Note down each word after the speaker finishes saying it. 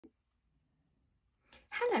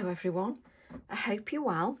Hello everyone, I hope you're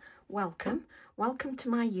well. Welcome to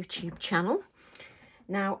my YouTube channel.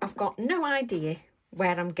 Now I've got no idea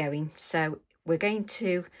where I'm going, so we're going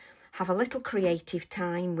to have a little creative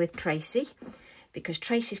time with Tracy, because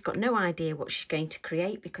Tracy's got no idea what she's going to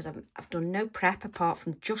create, because I've done no prep apart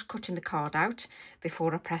from just cutting the card out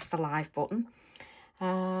before I press the live button.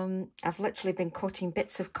 I've literally been cutting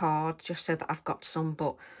bits of card just so that I've got some,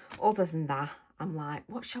 but other than that I'm like,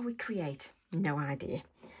 what shall we create? No idea.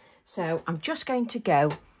 So I'm just going to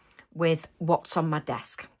go with what's on my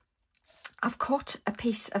desk. I've cut a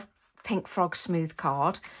piece of Pink Frog smooth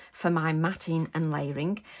card for my matting and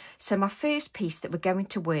layering. So my first piece that we're going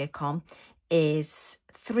to work on is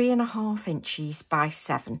 3.5 inches by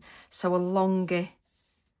 7. So a longer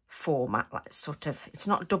format, like sort of, it's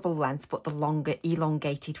not double length, but the longer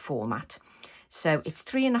elongated format. So it's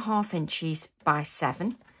 3.5 inches by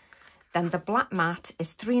 7. Then the black mat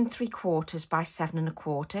is 3 3/4 by 7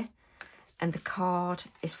 1/4, and the card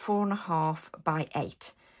is 4.5 by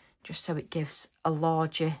 8, just so it gives a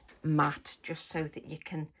larger mat, just so that you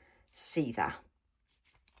can see that.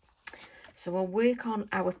 So we'll work on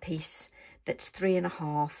our piece that's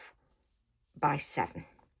 3.5 by 7.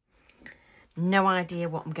 No idea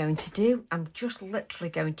what I'm going to do. I'm just literally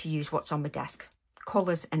going to use what's on my desk,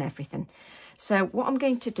 colours and everything. So what I'm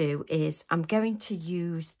going to do is I'm going to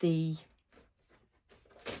use the,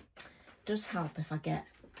 does help if I get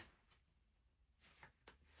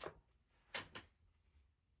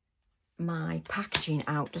my packaging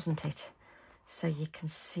out, doesn't it? So you can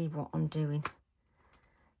see what I'm doing.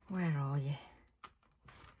 Where are you?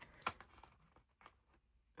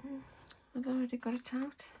 I've already got it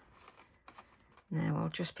out. No, I'll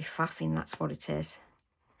just be faffing, that's what it is.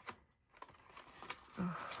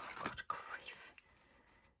 Oh, God grief.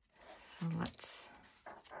 So let's,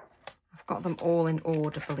 I've got them all in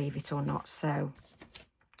order, believe it or not, so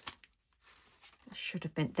I should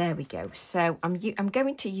have been, there we go. So I'm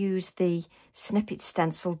going to use the Snippet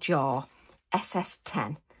Stencil Jar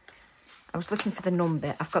SS10. I was looking for the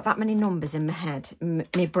number. I've got that many numbers in my head.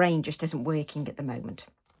 My brain just isn't working at the moment.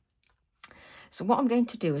 So what I'm going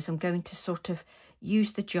to do is I'm going to sort of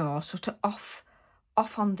use the jar sort of off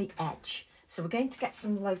on the edge. So we're going to get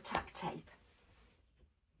some low tack tape.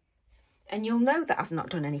 And you'll know that I've not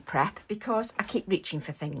done any prep because I keep reaching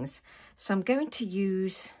for things. So I'm going to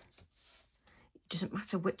use, it doesn't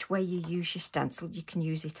matter which way you use your stencil, you can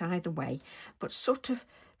use it either way, but sort of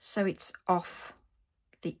so it's off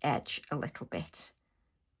the edge a little bit.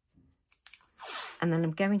 And then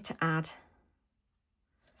I'm going to add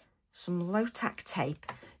some low tack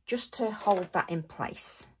tape just to hold that in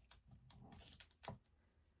place.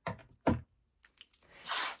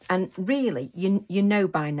 And really, you know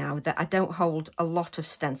by now that I don't hold a lot of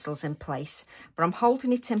stencils in place, but I'm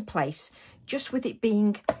holding it in place just with it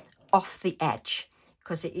being off the edge,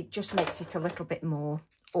 because it just makes it a little bit more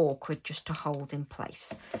awkward just to hold in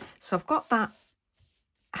place. So I've got that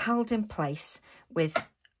held in place with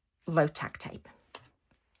low tack tape.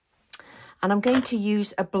 And I'm going to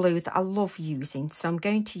use a blue that I love using. So I'm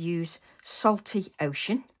going to use Salty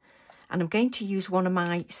Ocean. And I'm going to use one of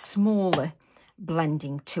my smaller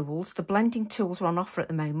blending tools. The blending tools are on offer at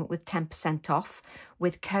the moment with 10% off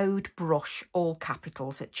with code BRUSH, all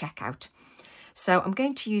capitals, at checkout. So I'm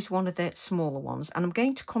going to use one of the smaller ones. And I'm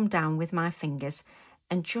going to come down with my fingers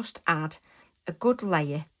and just add a good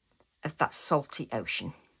layer of that Salty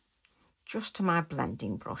Ocean just to my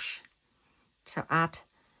blending brush. So add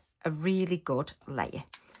a really good layer.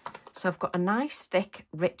 So I've got a nice thick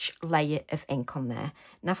rich layer of ink on there.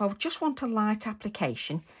 Now if I just want a light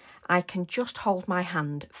application, I can just hold my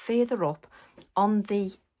hand further up on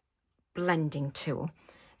the blending tool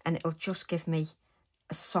and it'll just give me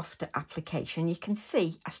a softer application. You can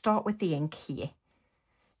see I start with the ink here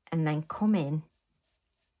and then come in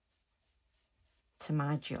to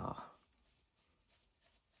my jar.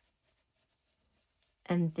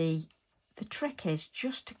 And the trick is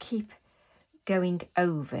just to keep going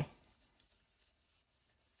over.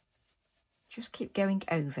 Just keep going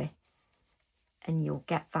over and you'll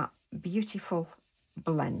get that beautiful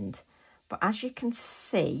blend. But as you can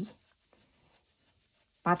see,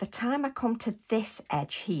 by the time I come to this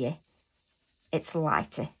edge here, it's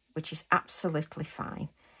lighter, which is absolutely fine.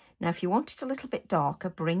 Now, if you want it a little bit darker,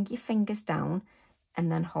 bring your fingers down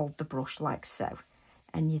and then hold the brush like so.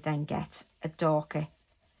 And you then get a darker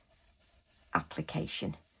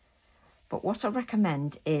application. But what I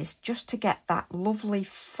recommend is just to get that lovely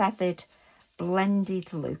feathered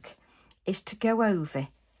blended look is to go over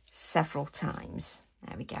several times.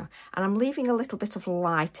 There we go. And I'm leaving a little bit of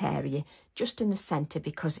light area just in the centre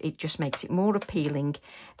because it just makes it more appealing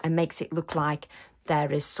and makes it look like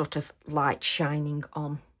there is sort of light shining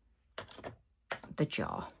on the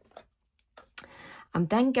jar. I'm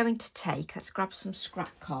then going to take, let's grab some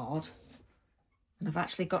scrap card. And I've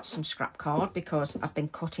actually got some scrap card because I've been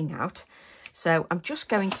cutting out. So I'm just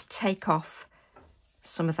going to take off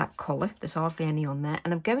some of that colour. There's hardly any on there.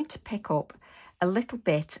 And I'm going to pick up a little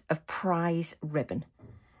bit of prize ribbon.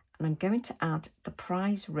 And I'm going to add the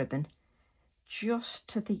prize ribbon just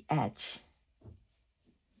to the edge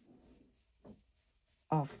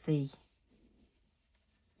of the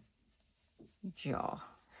jar.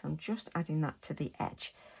 So I'm just adding that to the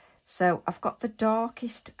edge. So I've got the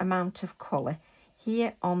darkest amount of colour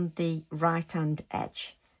here on the right hand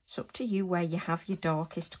edge. It's up to you where you have your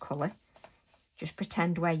darkest colour. Just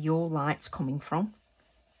pretend where your light's coming from.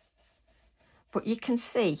 But you can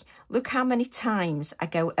see, look how many times I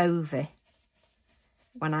go over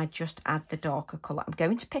when I just add the darker colour. I'm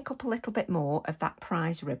going to pick up a little bit more of that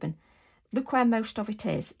prize ribbon. Look where most of it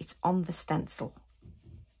is. It's on the stencil.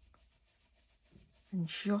 And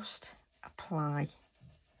just apply.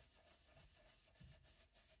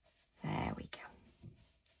 There we go.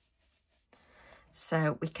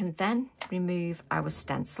 So we can then remove our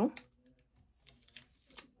stencil.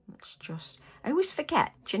 Let's just, I always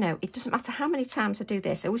forget, do you know, it doesn't matter how many times I do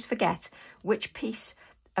this, I always forget which piece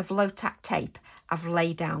of low tack tape I've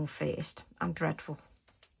laid down first. I'm dreadful.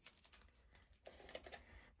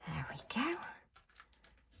 There we go.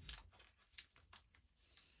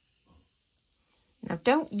 Now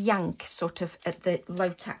don't yank sort of at the low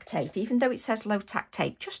tack tape, even though it says low tack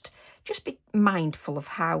tape, just be mindful of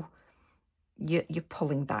how you're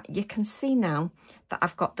pulling that. You can see now that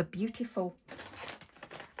I've got the beautiful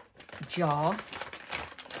jar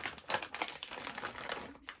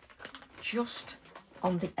just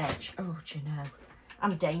on the edge. Oh, do you know,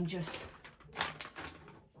 I'm dangerous.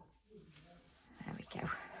 There we go.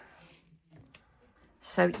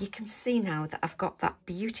 So you can see now that I've got that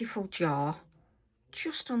beautiful jar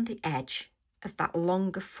just on the edge of that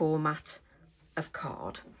longer format of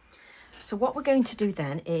card. So what we're going to do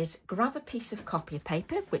then is grab a piece of copy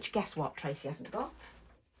paper, which guess what, Tracy hasn't got.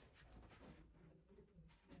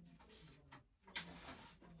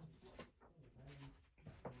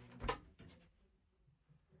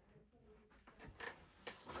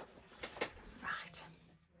 Right.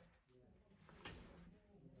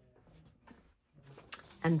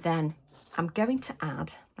 And then I'm going to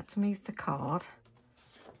add, let's move the card.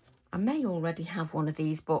 I may already have one of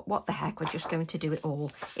these, but what the heck, we're just going to do it all.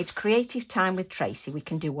 It's creative time with Tracy. We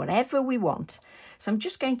can do whatever we want. So I'm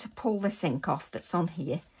just going to pull this ink off that's on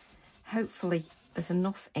here. Hopefully there's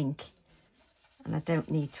enough ink and I don't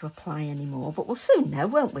need to apply any more, but we'll soon know,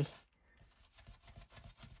 won't we?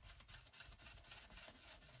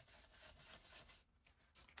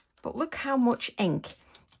 But look how much ink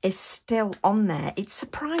is still on there. It's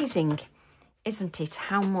surprising, isn't it,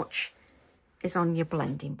 how much is on your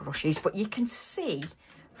blending brushes. But you can see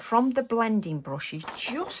from the blending brushes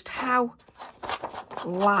just how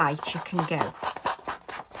light you can go.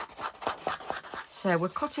 So we're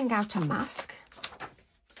cutting out a mask.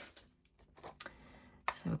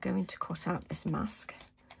 So we're going to cut out this mask.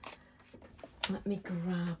 Let me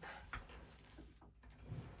grab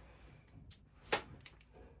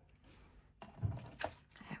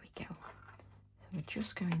there we go. So we're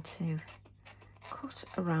just going to cut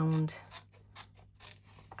around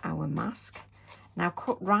our mask. Now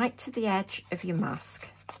cut right to the edge of your mask.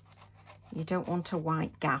 You don't want a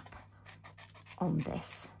white gap on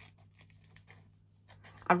this.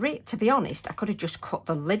 To be honest, I could have just cut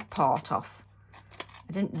the lid part off.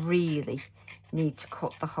 I didn't really need to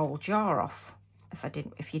cut the whole jar off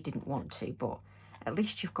if you didn't want to, but at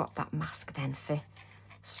least you've got that mask then for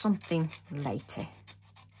something later.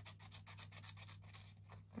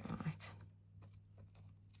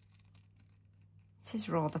 It is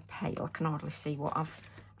rather pale. I can hardly see what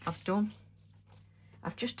I've done.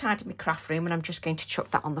 I've just tidied my craft room and I'm just going to chuck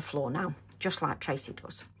that on the floor now, just like Tracy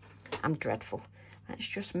does. I'm dreadful. Let's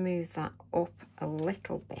just move that up a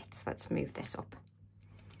little bit. Let's move this up.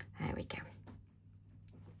 There we go.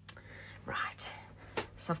 Right.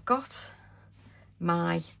 So I've got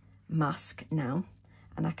my mask now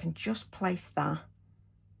and I can just place that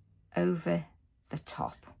over the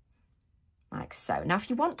top. Like so. Now, if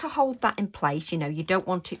you want to hold that in place, you know, you don't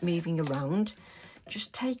want it moving around,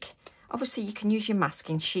 just take, obviously you can use your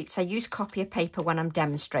masking sheets. I use copy paper when I'm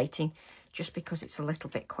demonstrating, just because it's a little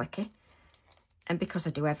bit quicker. And because I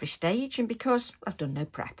do every stage and because I've done no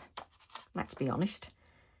prep. Let's be honest.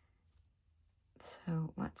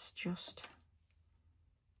 So let's just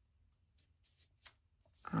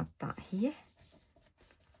add that here.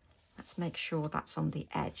 Let's make sure that's on the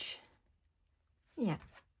edge Yeah,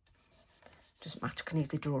 doesn't matter, can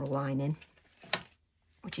easily draw a line in,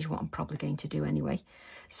 which is what I'm probably going to do anyway.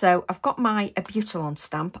 So I've got my Abutylon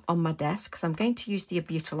stamp on my desk, so I'm going to use the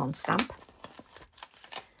Abutylon stamp.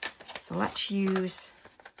 So let's use,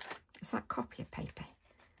 is that copy paper?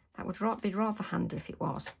 That would be rather handy if it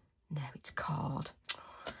was. No, it's card.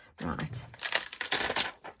 Right.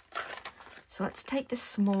 So let's take this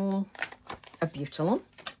small Abutylon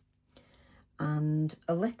and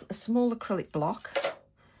a small acrylic block.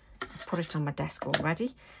 I've put it on my desk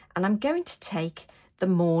already. And I'm going to take the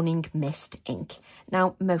Morning Mist ink.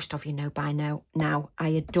 Now, most of you know by now I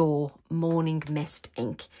adore Morning Mist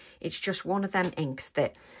ink. It's just one of them inks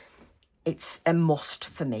that it's a must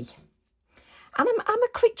for me. And I'm a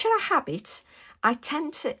creature of habit. I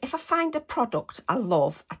tend to, if I find a product I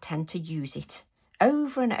love, I tend to use it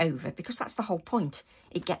over and over because that's the whole point.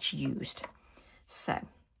 It gets used. So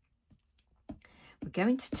we're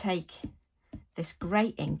going to take this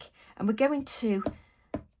grey ink and we're going to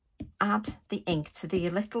add the ink to the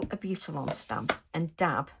little Abutylon stamp and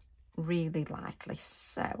dab really lightly.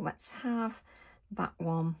 So let's have that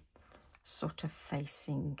one sort of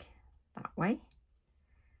facing that way.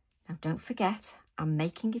 Now don't forget, I'm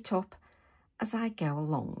making it up as I go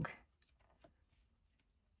along.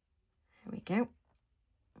 There we go.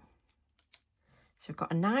 So we've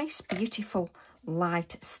got a nice, beautiful,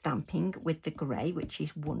 light stamping with the grey, which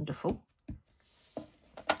is wonderful.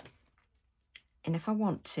 And if I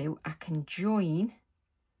want to, I can join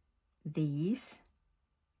these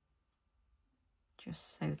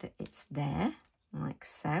just so that it's there, like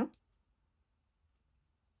so.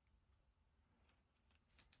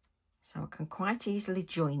 So I can quite easily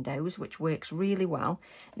join those, which works really well.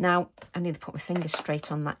 Now, I need to put my finger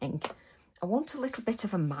straight on that ink. I want a little bit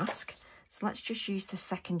of a mask, so let's just use the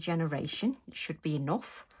second generation. It should be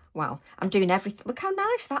enough. Well, I'm doing everything. Look how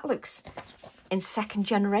nice that looks in second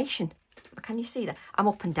generation. Can you see that? I'm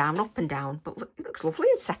up and down, but look, it looks lovely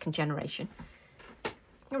in second generation.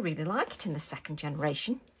 I really like it in the second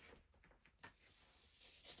generation.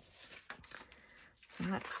 So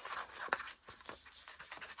let's...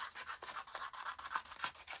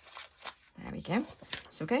 There we go.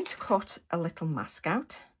 So we're going to cut a little mask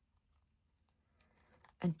out.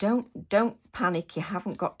 And don't panic, you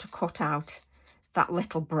haven't got to cut out that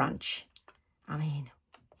little branch. I mean,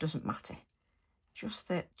 doesn't matter. Just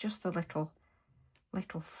the little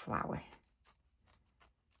flower.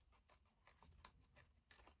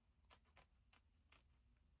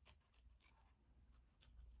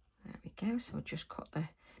 There we go. So we'll just cut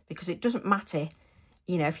because it doesn't matter,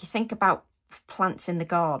 you know, if you think about plants in the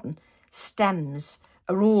garden, stems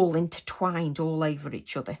are all intertwined all over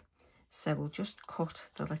each other. So we'll just cut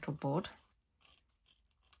the little bud.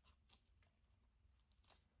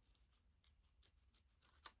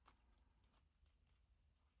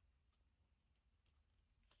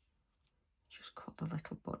 Just cut the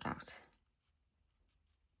little bud out.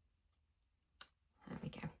 There we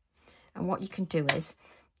go. And what you can do is,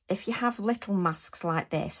 if you have little masks like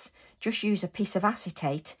this, just use a piece of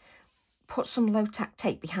acetate, put some low-tack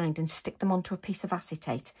tape behind and stick them onto a piece of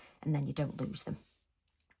acetate, and then you don't lose them.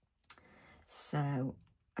 So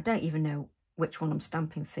I don't even know which one I'm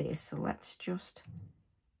stamping first, so let's just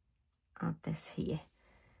add this here.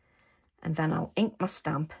 And then I'll ink my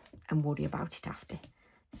stamp and worry about it after.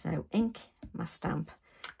 So ink my stamp,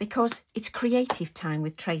 because it's creative time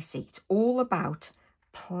with Tracy. It's all about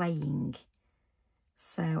playing.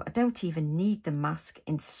 So I don't even need the mask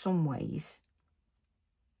in some ways.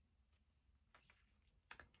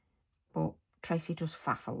 But Tracy does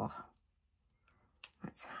faff a lot.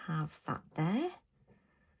 Let's have that there.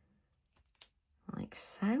 Like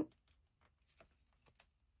so.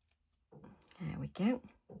 There we go.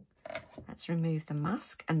 Let's remove the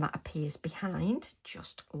mask and that appears behind.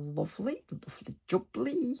 Just lovely, lovely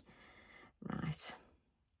jubbly. Right.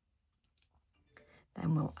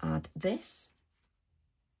 Then we'll add this.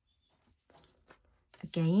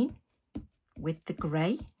 Again, with the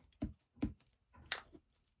grey.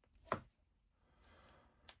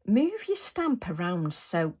 Move your stamp around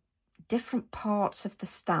so different parts of the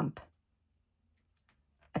stamp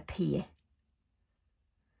appear,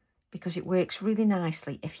 because it works really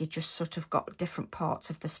nicely if you just sort of got different parts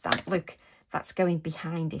of the stamp. Look, that's going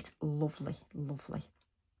behind it. Lovely, lovely.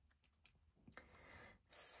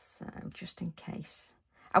 So just in case,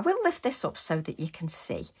 I will lift this up so that you can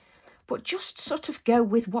see, but just sort of go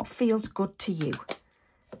with what feels good to you.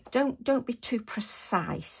 Don't be too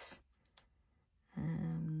precise.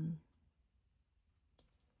 You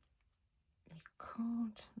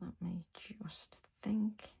could, let me just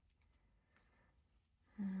think.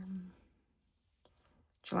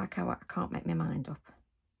 Do you like how I can't make my mind up?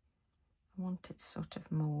 I want it sort of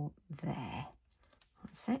more there.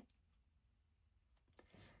 That's it.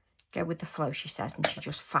 Go with the flow, she says, and she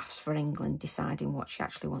just faffs for England, deciding what she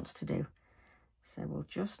actually wants to do. So we'll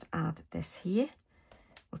just add this here.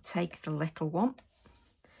 We'll take the little one.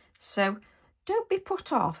 So don't be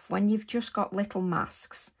put off when you've just got little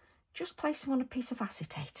masks. Just place them on a piece of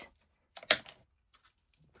acetate.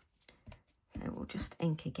 So we'll just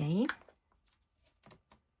ink again.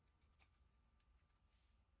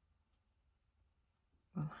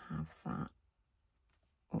 We'll have that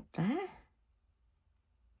up there.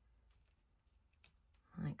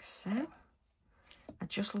 Like so. I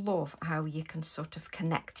just love how you can sort of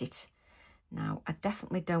connect it. Now, I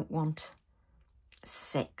definitely don't want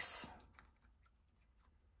 6.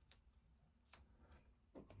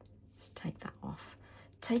 Let's take that off.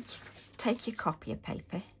 Take your copy of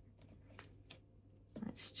paper.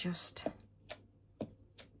 Let's just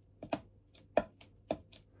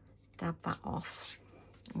dab that off.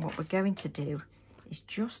 And what we're going to do is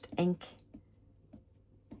just ink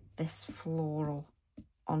this floral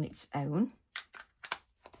on its own.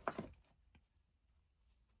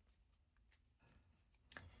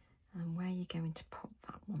 And where are you going to put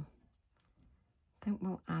that one? I think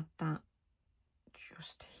we'll add that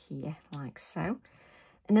just here, like so.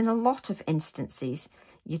 And in a lot of instances,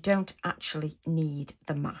 you don't actually need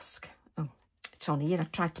the mask. Oh, it's on here. I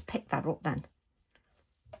tried to pick that up then.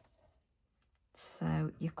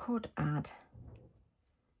 So you could add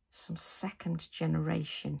some second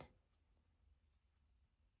generation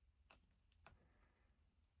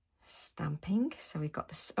stamping. So we've got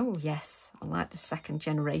this. Oh yes, I like the second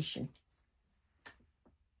generation.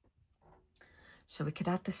 So we could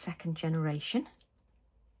add the second generation.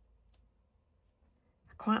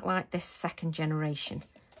 I quite like this second generation,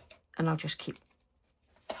 and I'll just keep.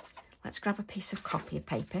 Let's grab a piece of copy of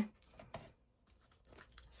paper.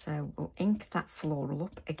 So we'll ink that floral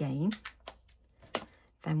up again.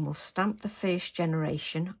 Then we'll stamp the first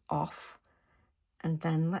generation off, and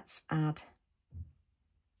then let's add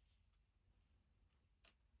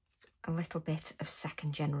a little bit of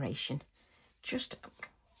second generation, just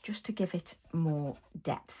to give it more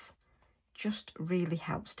depth. Just really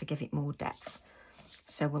helps to give it more depth.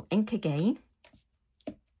 So we'll ink again,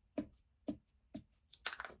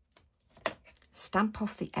 stamp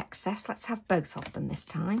off the excess. Let's have both of them this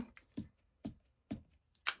time.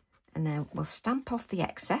 And then we'll stamp off the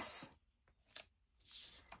excess.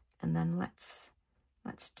 And then let's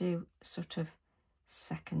do sort of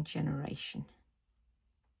second generation.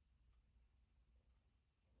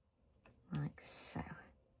 Like so.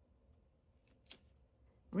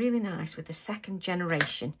 Really nice with the second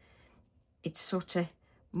generation. It's sort of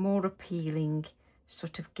more appealing,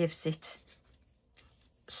 sort of gives it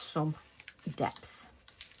some depth.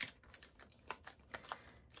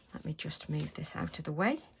 Let me just move this out of the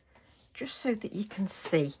way, just so that you can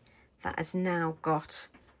see that has now got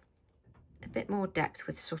a bit more depth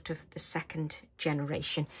with sort of the second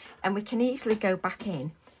generation. And we can easily go back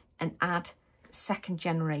in and add second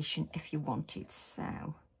generation if you wanted.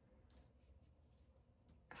 So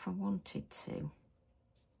if I wanted to,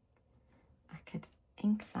 I could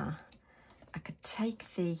ink that. I could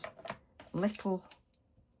take the little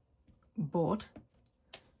bud,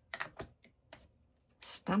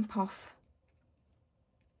 stamp off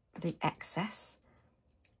the excess,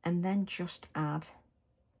 and then just add.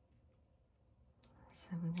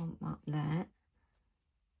 So we want that there.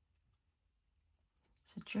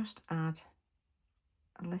 So just add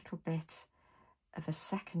a little bit of a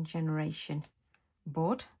second generation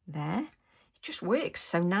bud there. It just works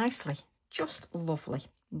so nicely. Just lovely.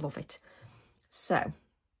 Love it. So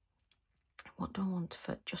what do I want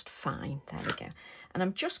for just fine? There we go. And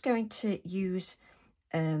I'm just going to use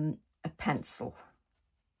a pencil.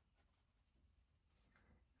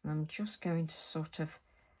 And I'm just going to sort of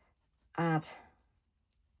add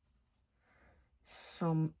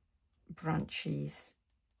some branches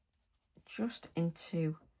just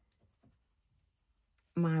into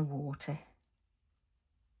my water.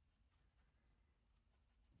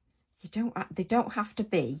 They don't have to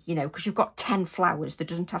be, you know, because you've got 10 flowers, there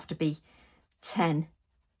doesn't have to be 10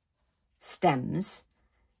 stems,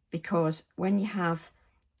 because when you have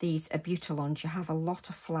these abutilons, you have a lot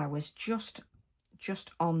of flowers just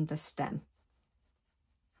on the stem.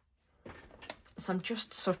 So I'm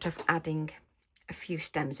just sort of adding a few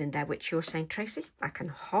stems in there, which you're saying, Tracy, I can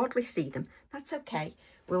hardly see them. That's okay,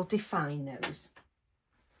 we'll define those.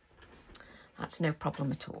 That's no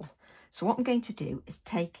problem at all. So what I'm going to do is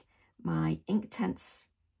take my Inktense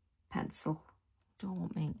pencil. Do I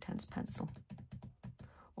want my Inktense pencil?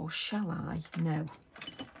 Or shall I? No.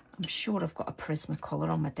 I'm sure I've got a Prismacolor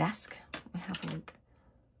on my desk. Let me have a look.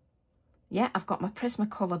 Yeah, I've got my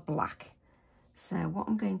Prismacolor black. So what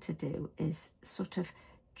I'm going to do is sort of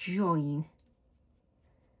join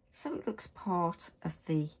so it looks part of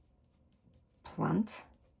the plant.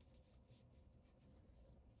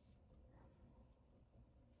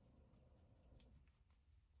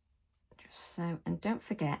 Just so, and don't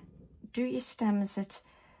forget, do your stems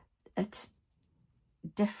at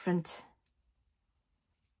different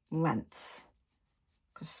lengths,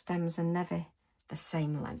 because stems are never the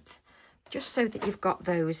same length, just so that you've got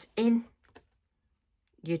those in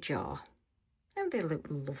your jar. And they look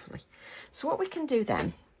lovely. So what we can do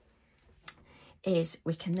then is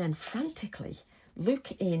we can then frantically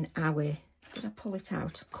look in our, did I pull it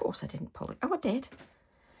out? Of course I didn't pull it. Oh, I did.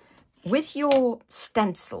 With your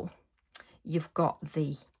stencil, you've got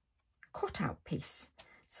the cutout piece.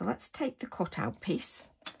 So let's take the cutout piece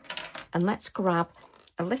and let's grab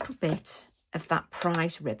a little bit of that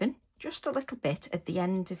prize ribbon, just a little bit at the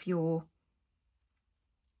end of your,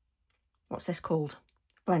 what's this called?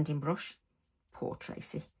 Blending brush. Poor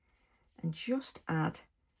Tracy. And just add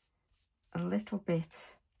a little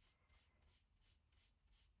bit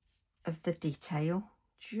of the detail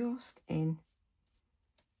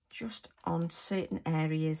just on certain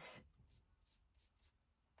areas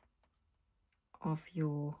of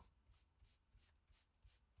your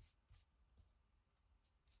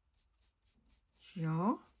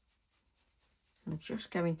jar. I'm just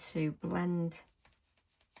going to blend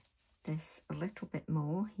this a little bit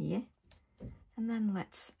more here, and then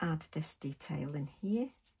let's add this detail in here.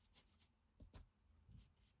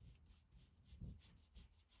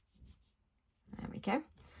 There we go.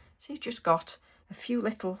 So you've just got a few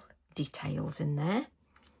little details in there.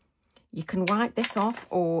 You can wipe this off,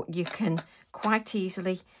 or you can quite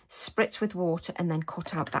easily spritz with water and then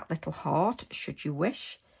cut out that little heart should you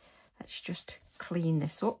wish. Let's just clean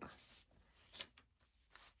this up.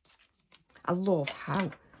 I love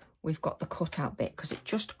how we've got the cutout bit because it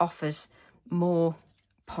just offers more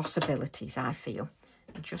possibilities, I feel,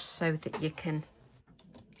 just so that you can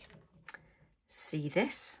see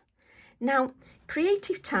this. Now,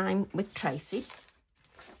 creative time with Tracy,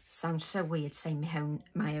 sounds so weird saying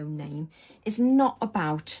my own name, is not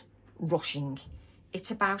about rushing. It's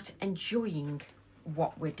about enjoying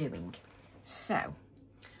what we're doing. So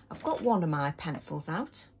I've got one of my pencils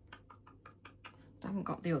out. I haven't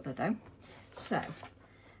got the other though. So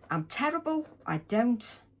I'm terrible. I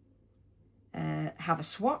don't have a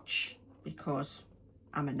swatch because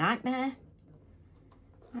I'm a nightmare.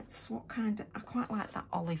 Let's, what kind of, I quite like that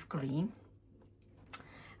olive green.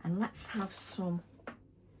 And let's have some,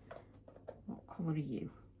 what colour are you?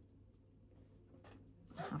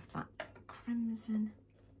 I have that crimson.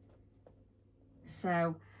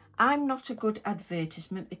 So I'm not a good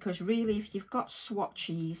advertisement, because really if you've got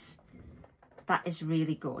swatches, that is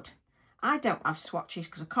really good. I don't have swatches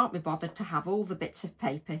because I can't be bothered to have all the bits of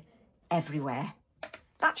paper everywhere.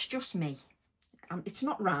 That's just me. It's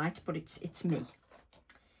not right, but it's me.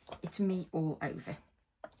 It's me all over.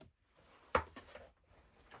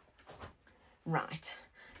 Right,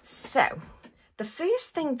 so the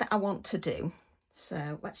first thing that I want to do,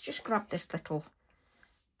 so let's just grab this little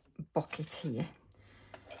bucket here.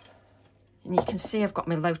 And you can see I've got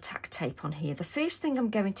my low tack tape on here. The first thing I'm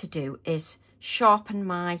going to do is sharpen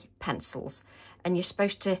my pencils. And you're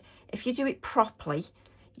supposed to, if you do it properly,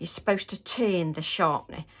 you're supposed to turn the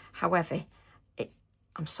sharpener. However,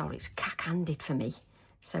 I'm sorry, it's cack-handed for me,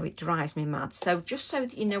 so it drives me mad. So just so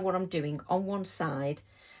that you know what I'm doing, on one side,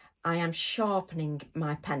 I am sharpening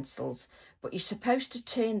my pencils, but you're supposed to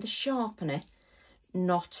turn the sharpener,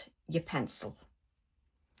 not your pencil.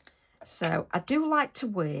 So I do like to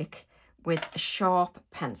work with a sharp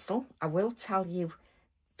pencil. I will tell you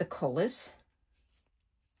the colours.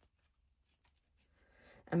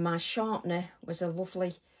 And my sharpener was a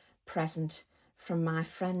lovely present from my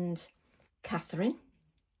friend Catherine.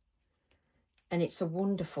 And it's a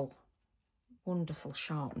wonderful, wonderful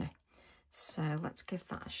sharpener. So let's give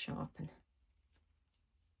that a sharpen.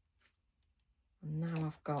 And now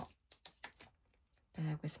I've got,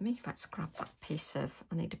 bear with me, let's grab that piece of,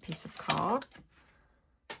 I need a piece of card.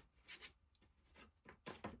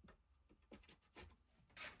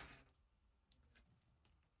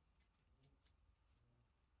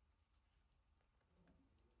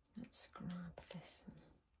 Let's grab this one.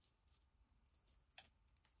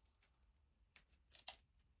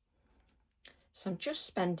 So I'm just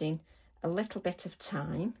spending a little bit of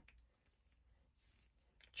time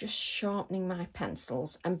just sharpening my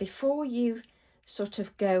pencils. And before you sort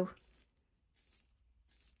of go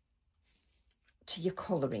to your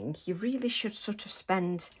colouring, you really should sort of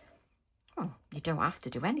spend, well, you don't have to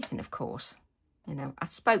do anything, of course. You know, I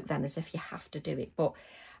spoke then as if you have to do it, but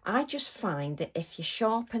I just find that if you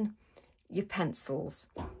sharpen your pencils,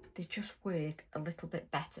 they just work a little bit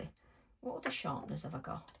better. What other sharpeners have I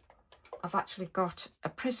got? I've actually got a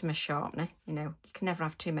Prisma sharpener. You know, you can never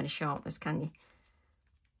have too many sharpeners, can you?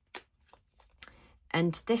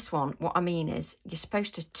 And this one, what I mean is, you're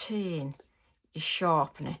supposed to turn your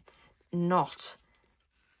sharpener, not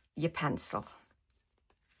your pencil.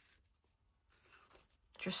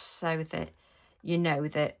 Just so that you know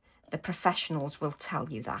that the professionals will tell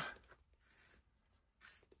you that,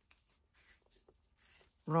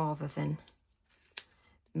 rather than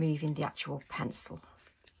moving the actual pencil.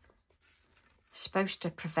 It's supposed to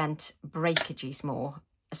prevent breakages more,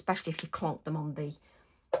 especially if you clonk them on the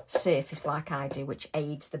surface like I do, which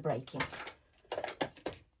aids the breaking.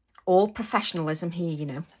 All professionalism here, you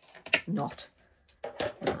know, not.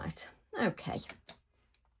 Right, okay.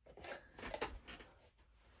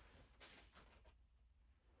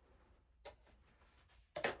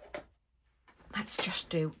 Let's just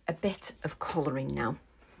do a bit of colouring now,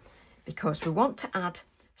 because we want to add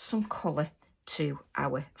some colour to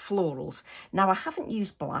our florals. Now, I haven't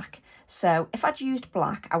used black, so if I'd used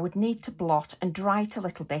black, I would need to blot and dry it a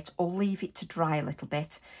little bit, or leave it to dry a little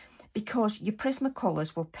bit, because your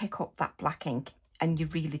Prismacolors will pick up that black ink, and you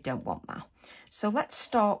really don't want that. So let's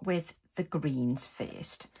start with the greens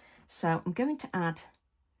first. So I'm going to add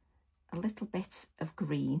a little bit of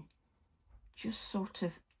green, just sort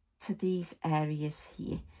of to these areas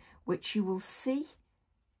here, which you will see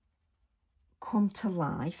come to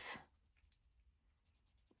life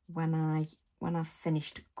when I've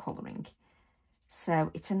finished colouring.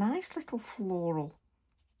 So it's a nice little floral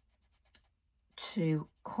to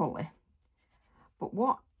colour. But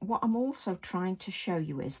what I'm also trying to show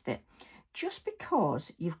you is that just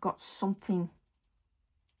because you've got something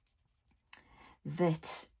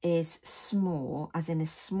that is small, as in a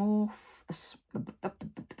small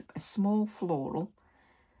floral,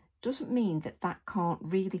 doesn't mean that that can't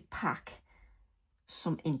really pack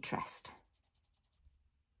some interest.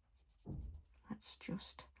 Let's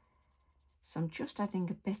just, so I'm just adding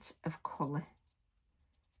a bit of colour.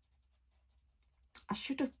 I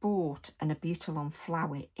should have bought an Abutilon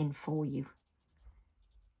flower in for you.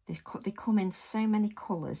 They come in so many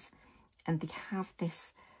colours, and they have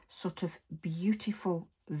this sort of beautiful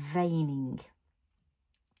veining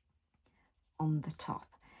on the top.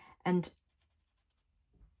 And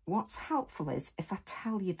what's helpful is if I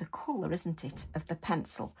tell you the colour, isn't it, of the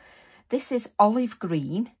pencil. This is olive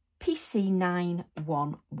green, PC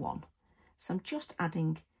 911. So I'm just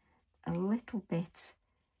adding a little bit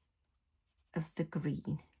of the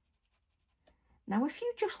green. Now, if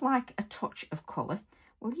you just like a touch of colour,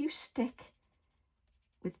 well, you stick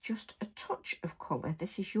with just a touch of colour.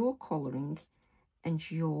 This is your colouring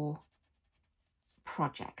and your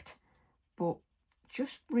project. But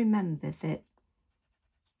just remember that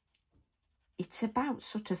it's about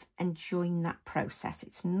sort of enjoying that process.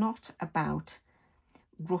 It's not about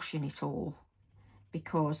rushing it all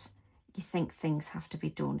because you think things have to be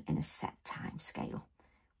done in a set time scale.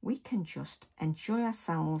 We can just enjoy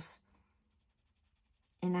ourselves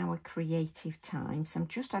in our creative time. So I'm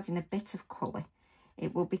just adding a bit of colour.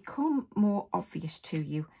 It will become more obvious to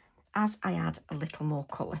you as I add a little more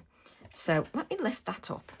colour. So let me lift that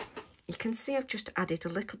up. You can see I've just added a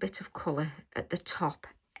little bit of colour at the top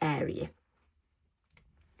area.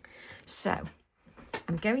 So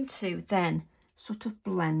I'm going to then sort of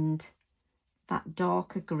blend that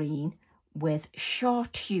darker green with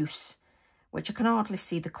Chartreuse, which I can hardly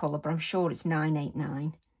see the colour, but I'm sure it's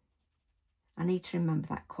 989. I need to remember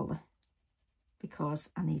that colour because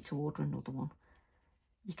I need to order another one.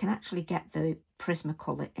 You can actually get the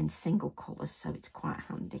Prismacolor in single colours, so it's quite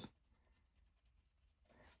handy.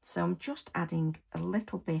 So I'm just adding a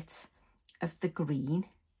little bit of the green.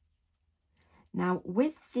 Now,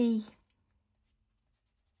 with the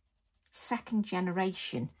second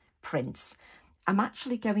generation prints, I'm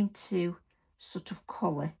actually going to sort of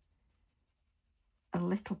colour a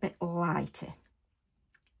little bit lighter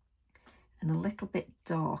and a little bit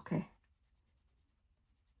darker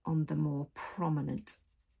on the more prominent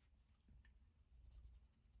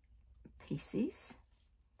pieces.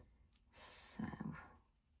 So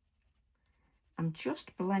I'm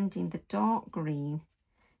just blending the dark green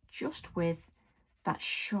just with that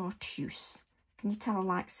Chartreuse. Can you tell I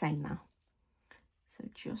like saying that? So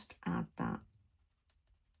just add that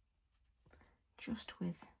just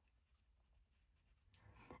with.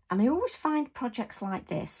 And I always find projects like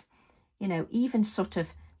this, you know, even sort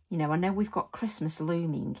of, you know, I know we've got Christmas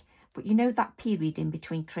looming, But you know that period in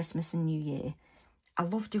between Christmas and New Year, I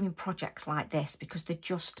love doing projects like this because they're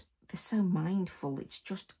so mindful.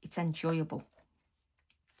 It's enjoyable.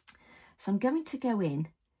 So I'm going to go in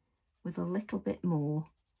with a little bit more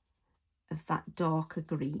of that darker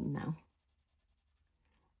green now,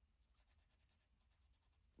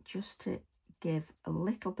 just to give a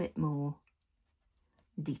little bit more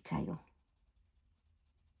detail.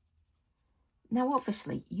 Now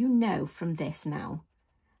obviously you know from this now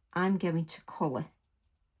I'm going to colour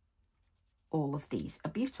all of these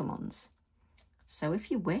abutylons. So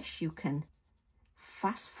if you wish, you can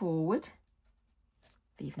fast forward.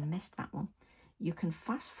 I've even missed that one. You can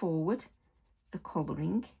fast forward the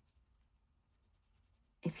colouring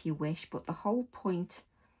if you wish, but the whole point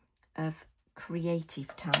of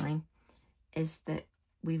creative time is that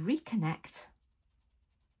we reconnect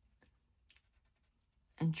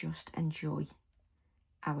and just enjoy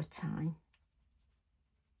our time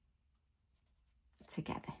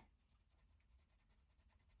together.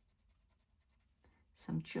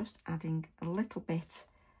 So I'm just adding a little bit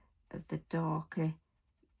of the darker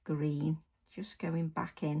green, just going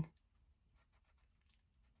back in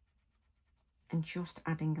and just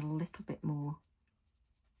adding a little bit more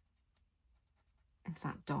of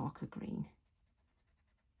that darker green.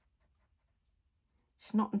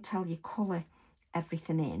 It's not until you colour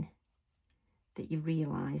everything in that you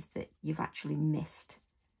realise that you've actually missed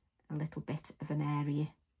a little bit of an area,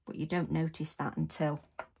 but you don't notice that until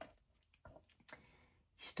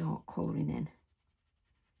you start colouring in.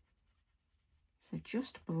 So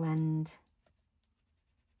just blend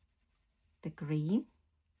the green.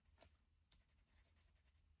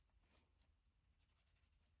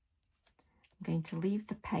 I'm going to leave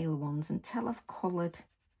the pale ones until I've coloured,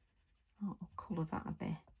 I'll colour that a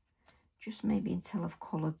bit, just maybe until I've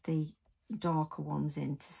coloured the darker ones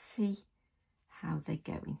in to see how they're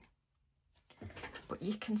going. But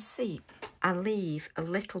you can see I leave a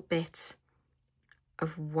little bit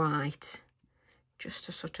of white just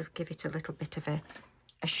to sort of give it a little bit of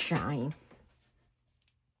a shine.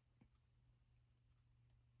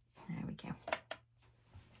 There we go.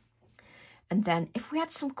 And then if we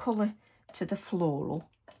add some colour to the floral,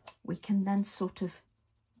 we can then sort of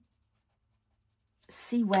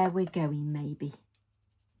see where we're going maybe.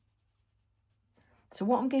 So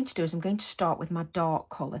what I'm going to do is I'm going to start with my dark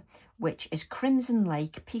colour, which is Crimson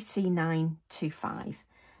Lake PC925.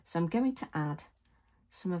 So I'm going to add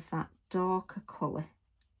some of that darker colour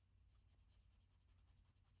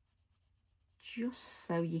just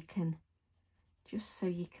so you can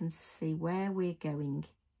see where we're going.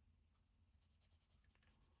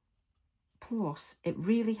 Plus, it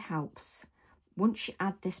really helps once you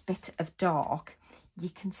add this bit of dark, you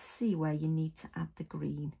can see where you need to add the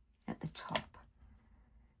green at the top.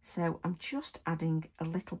 So I'm just adding a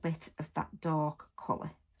little bit of that dark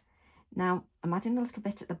colour. Now I'm adding a little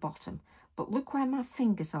bit at the bottom, but look where my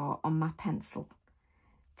fingers are on my pencil.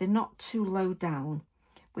 They're not too low down,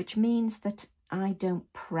 which means that I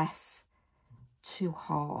don't press too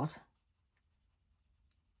hard.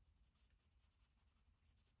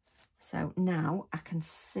 So now I can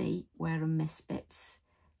see where I miss bits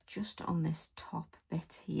just on this top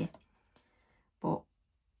bit here, but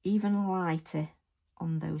even lighter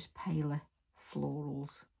on those paler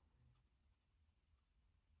florals.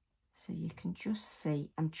 So you can just see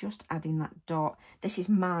I'm just adding that dark. This is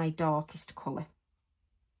my darkest colour.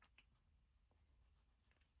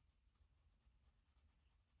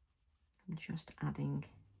 I'm just adding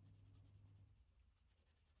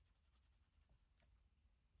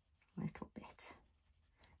a little bit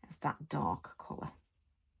of that dark colour.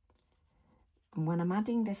 And when I'm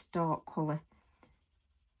adding this dark colour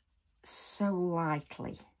so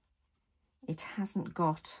lightly, it hasn't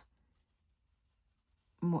got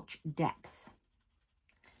much depth.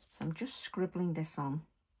 So I'm just scribbling this on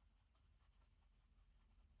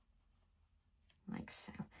like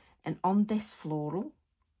so. And on this floral,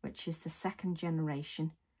 which is the second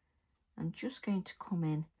generation, I'm just going to come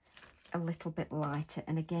in a little bit lighter,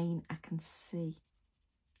 and again I can see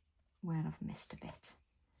where I've missed a bit,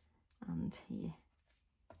 and here.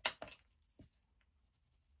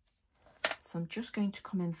 So I'm just going to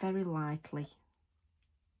come in very lightly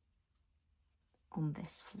on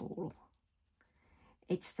this floral.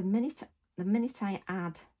 It's the minute I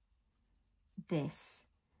add this,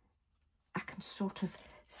 I can sort of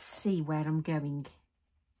see where I'm going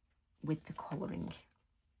with the colouring,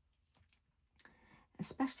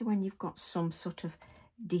 especially when you've got some sort of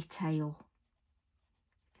detail.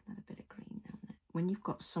 I can add a bit of green down there. When you've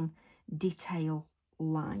got some detail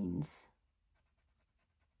lines.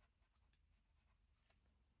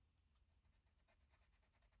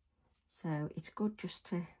 So it's good just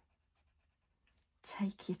to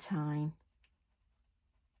take your time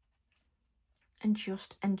and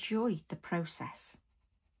just enjoy the process.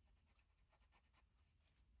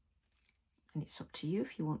 And it's up to you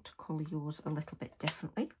if you want to colour yours a little bit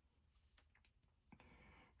differently.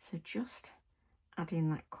 So just add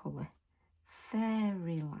in that colour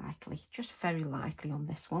very lightly, just very lightly on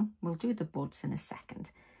this one. We'll do the buds in a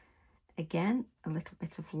second. Again, a little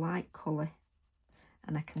bit of light colour,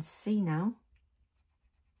 and I can see now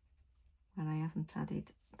where I haven't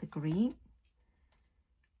added the green.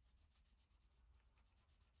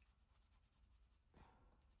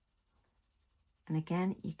 And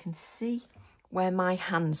again, you can see where my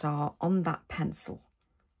hands are on that pencil.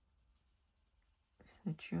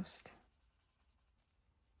 So just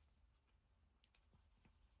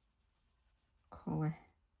colour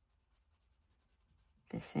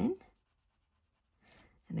this in.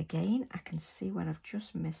 And again, I can see where I've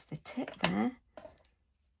just missed the tip there.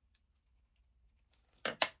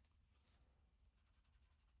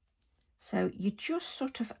 So you're just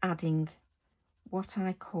sort of adding what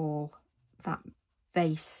I call that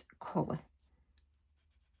base colour.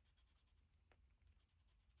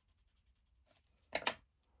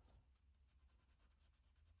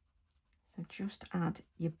 So just add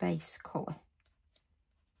your base colour.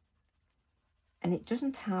 And it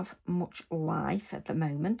doesn't have much life at the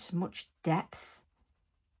moment, much depth,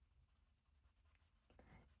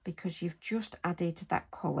 because you've just added that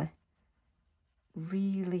colour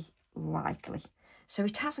really lightly. So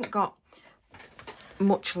it hasn't got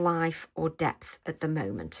much life or depth at the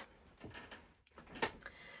moment.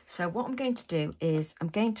 So what I'm going to do is I'm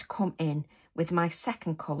going to come in with my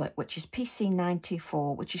second colour, which is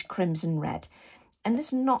PC924, which is crimson red. And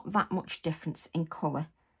there's not that much difference in colour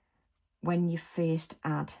when you first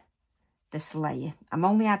add this layer. I'm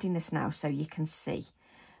only adding this now so you can see.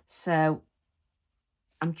 So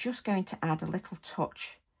I'm just going to add a little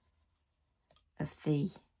touch of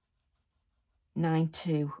the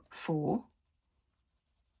 924,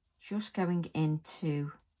 just going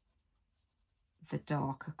into the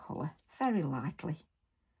darker colour very lightly.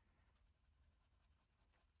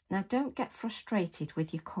 Now don't get frustrated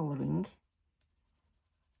with your colouring.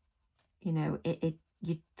 You know,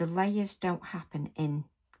 the layers don't happen in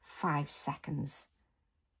 5 seconds.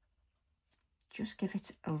 Just give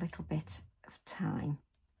it a little bit of time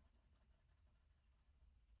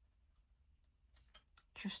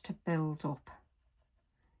just to build up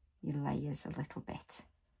your layers a little bit.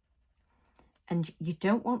 And you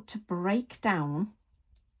don't want to break down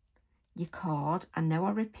your card. I know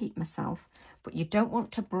I repeat myself, but you don't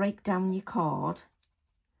want to break down your card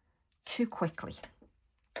too quickly.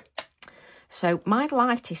 So my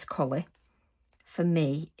lightest colour for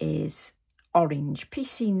me is orange,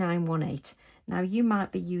 PC918. Now you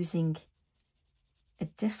might be using a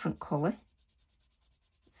different colour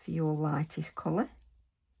for your lightest colour,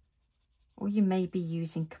 or you may be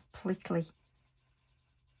using completely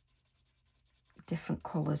different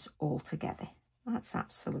colours altogether. That's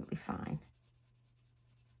absolutely fine.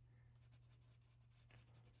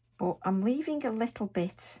 But I'm leaving a little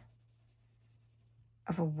bit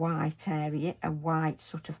of a white area, a white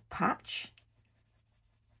sort of patch,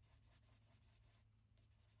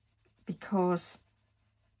 because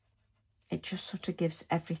it just sort of gives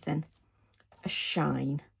everything a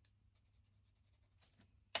shine.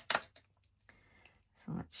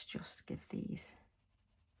 So let's just give these.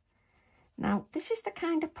 Now, this is the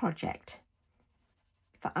kind of project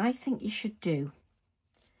that I think you should do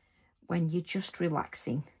when you're just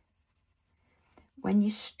relaxing, when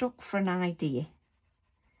you're stuck for an idea,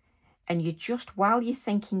 and you're just, while you're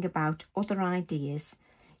thinking about other ideas,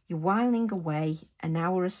 you're whiling away an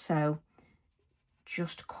hour or so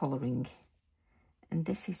just colouring. And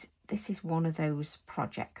this is one of those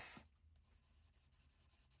projects.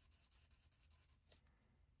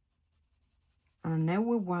 And I know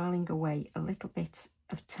we're whiling away a little bit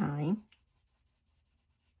of time,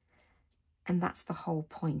 and that's the whole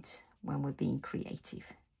point when we're being creative.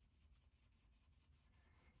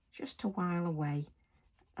 Just to while away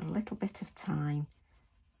a little bit of time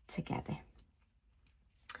together.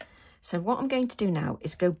 So what I'm going to do now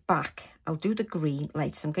is go back. I'll do the green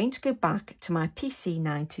later. So I'm going to go back to my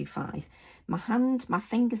PC925. My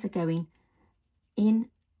fingers are going in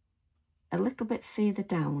a little bit further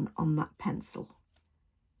down on that pencil,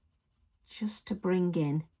 just to bring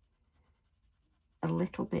in a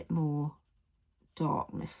little bit more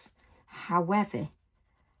darkness. However,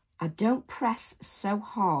 I don't press so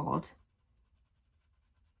hard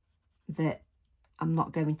that I'm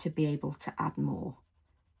not going to be able to add more.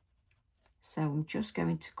 So I'm just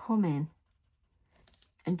going to come in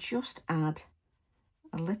and just add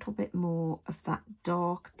a little bit more of that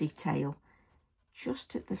dark detail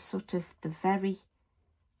just at the sort of the very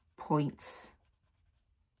points,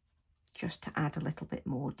 just to add a little bit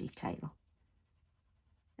more detail.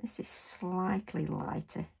 This is slightly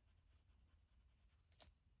lighter.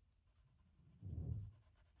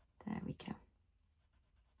 There we go.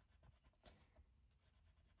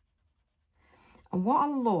 And what I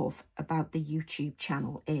love about the YouTube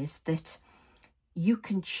channel is that you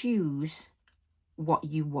can choose what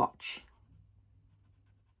you watch.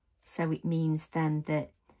 So it means then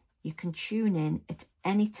that you can tune in at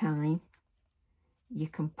any time, you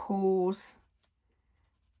can pause,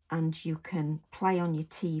 and you can play on your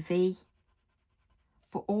TV,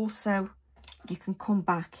 but also you can come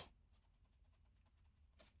back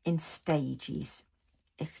in stages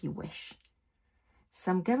if you wish.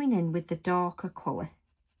 So I'm going in with the darker colour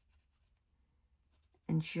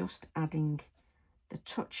and just adding the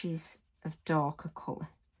touches of darker colour.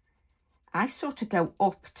 I sort of go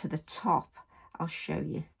up to the top. I'll show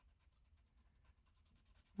you.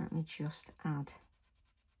 Let me just add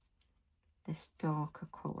this darker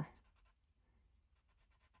colour.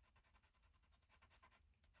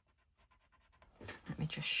 Let me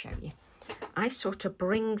just show you. I sort of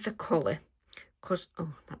bring the colour, because,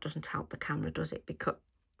 oh, that doesn't help the camera, does it? Because,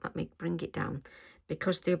 let me bring it down,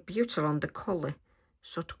 because the butyl on the colour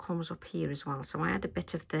sort of comes up here as well. So I add a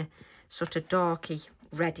bit of the sort of darky,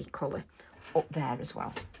 reddy colour up there as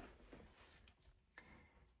well.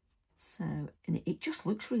 So, and it just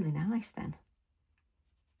looks really nice then.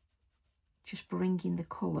 Just bringing the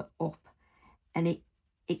colour up, and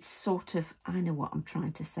it's sort of, I know what I'm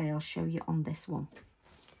trying to say, I'll show you on this one.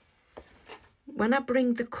 When I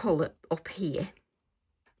bring the colour up here,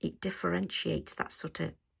 it differentiates that sort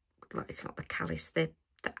of, like, it's not the callus, the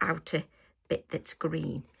outer bit that's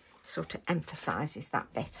green, sort of emphasises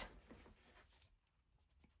that bit.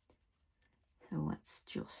 So let's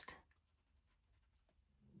just,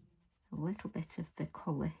 a little bit of the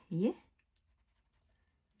colour here,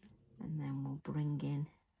 and then we'll bring in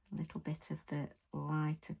a little bit of the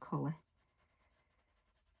lighter colour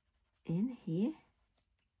in here.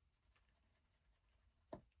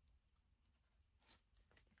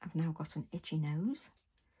 I've now got an itchy nose.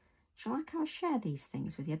 Do you like how I share these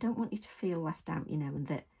things with you? I don't want you to feel left out, you know, and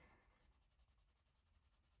that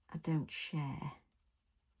I don't share.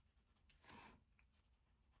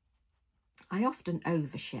 I often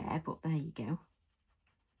overshare, but there you go.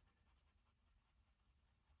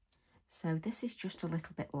 So this is just a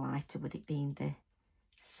little bit lighter, with it being the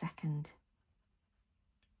second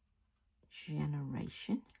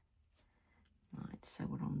generation. Right, so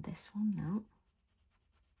we're on this one now.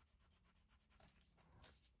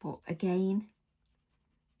 But again,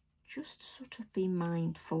 just sort of be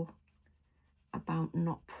mindful about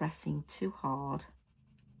not pressing too hard.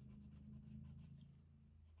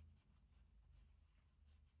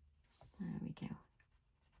 There we go.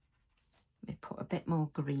 Let me put a bit more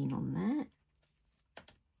green on there.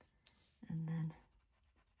 And then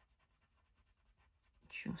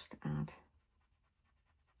just add.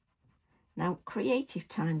 Now, creative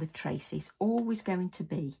time with Tracy is always going to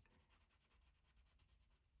be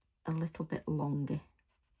a little bit longer,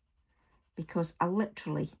 because I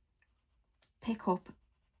literally pick up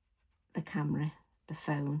the camera, the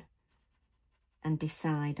phone, and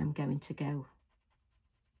decide I'm going to go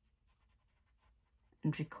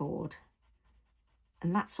and record.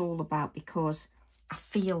 And that's all about, because I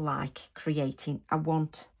feel like creating, I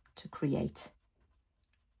want to create.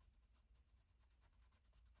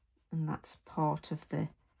 And that's part of the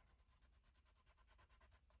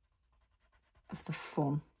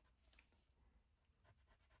fun.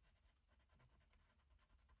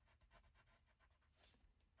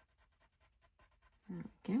 There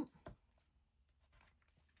we go.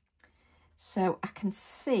 So I can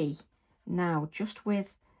see now, just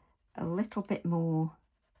with a little bit more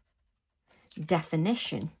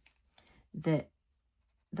definition, that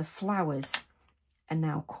the flowers are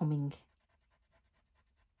now coming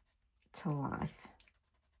to life.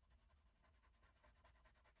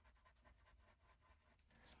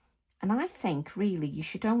 And I think really you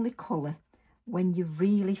should only colour when you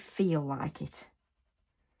really feel like it,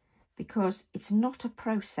 because it's not a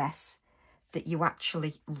process that you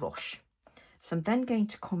actually rush. So I'm then going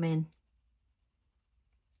to come in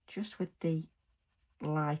just with the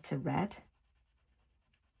lighter red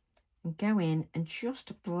and go in and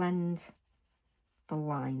just blend the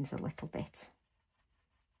lines a little bit.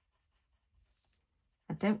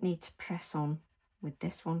 I don't need to press on with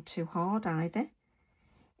this one too hard either.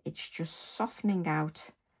 It's just softening out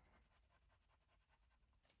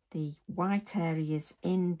the white areas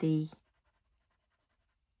in the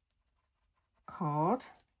card.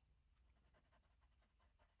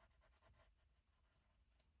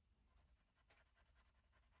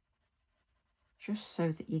 Just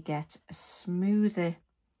so that you get a smoother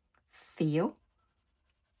feel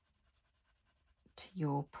to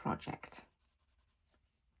your project.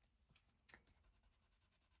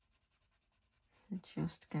 So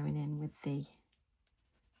just going in with the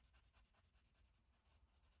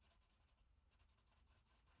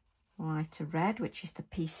lighter red, which is the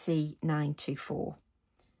PC 924.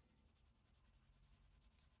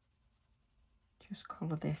 Just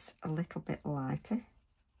colour this a little bit lighter.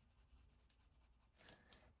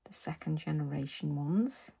 The second generation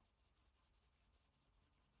ones.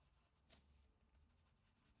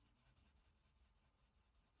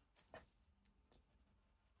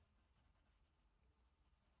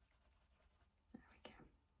 There we go.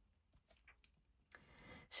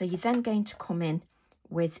 So you're then going to come in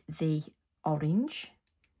with the orange.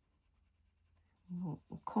 We'll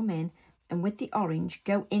come in and with the orange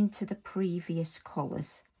go into the previous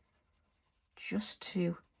colours just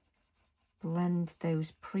to blend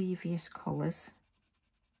those previous colours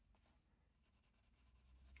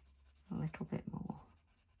a little bit more.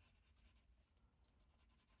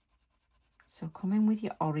 So come in with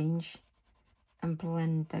your orange and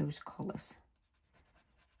blend those colours.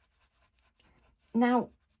 Now,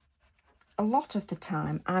 a lot of the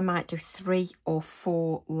time I might do 3 or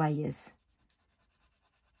 4 layers.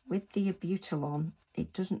 With the Abutilon,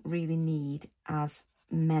 it doesn't really need as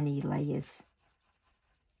many layers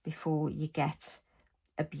before you get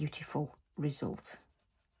a beautiful result.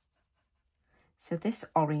 So this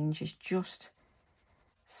orange is just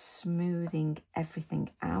smoothing everything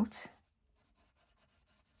out.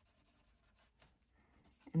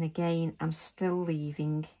 And again, I'm still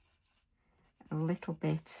leaving a little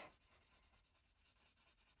bit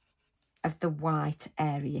of the white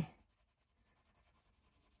area,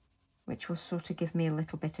 which will sort of give me a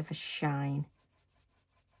little bit of a shine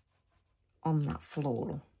on that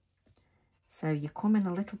floral. So you come in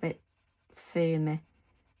a little bit firmer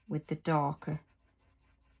with the darker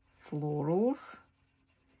florals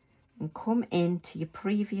and come into your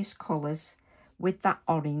previous colours with that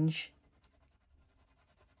orange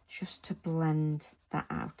just to blend that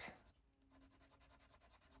out.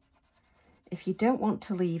 If you don't want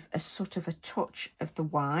to leave a sort of a touch of the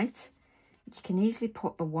white, you can easily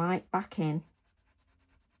put the white back in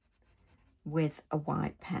with a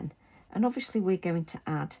white pen. And obviously we're going to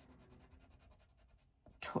add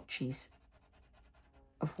touches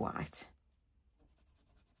of white.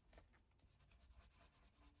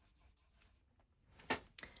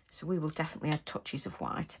 So we will definitely add touches of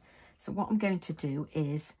white. So what I'm going to do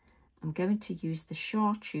is I'm going to use the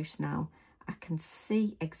chartreuse now. I can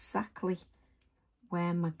see exactly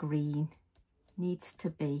where my green needs to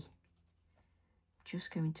be.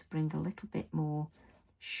 Just going to bring a little bit more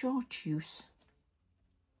chartreuse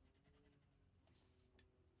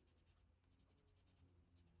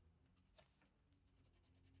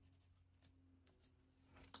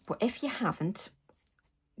but if you haven't,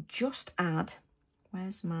 just add,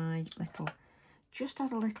 where's my little, just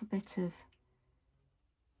add a little bit of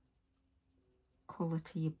colour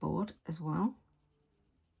to your board as well.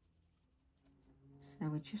 So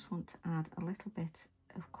we just want to add a little bit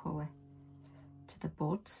of colour to the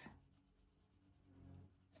buds.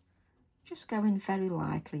 Just going very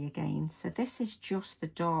lightly again. So this is just the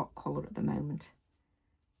dark colour at the moment.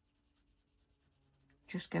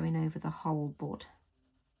 Just going over the whole bud.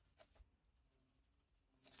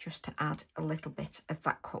 Just to add a little bit of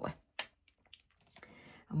that colour.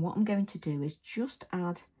 And what I'm going to do is just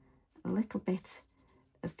add a little bit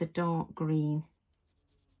of the dark green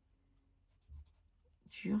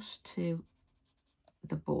just to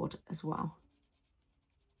the bud as well.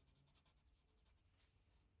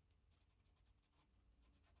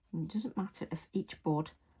 And it doesn't matter if each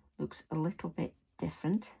bud looks a little bit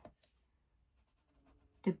different.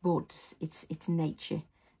 The buds, it's nature.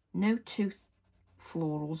 No two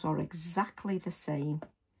florals are exactly the same.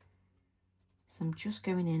 So I'm just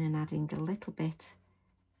going in and adding a little bit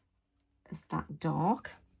of that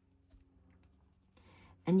dark.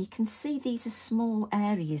 And you can see these are small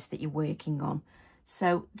areas that you're working on.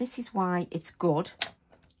 So this is why it's good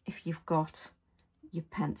if you've got your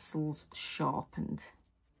pencils sharpened.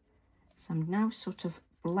 So I'm now sort of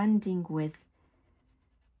blending with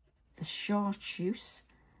the chartreuse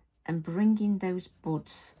and bringing those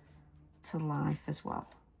buds to life as well.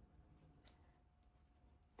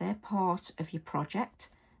 They're part of your project,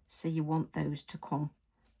 so you want those to come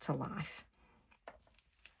to life.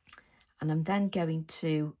 And I'm then going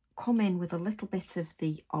to come in with a little bit of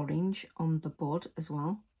the orange on the bud as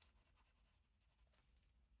well.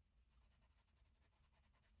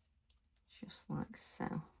 Just like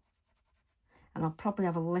so. And I'll probably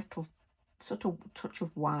have a little sort of touch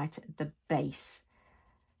of white at the base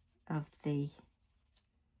of the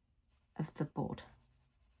bud.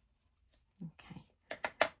 Okay,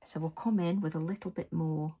 so we'll come in with a little bit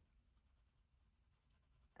more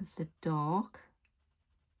of the dark,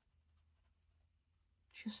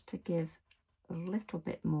 just to give a little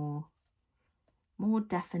bit more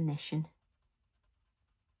definition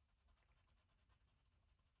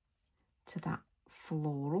to that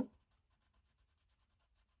floral.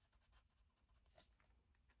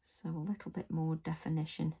 So a little bit more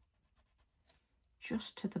definition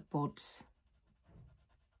just to the buds,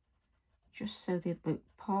 just so they look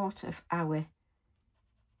part of our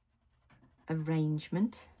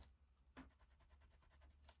arrangement.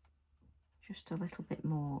 Just a little bit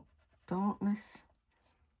more darkness.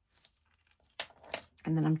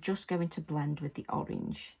 And then I'm just going to blend with the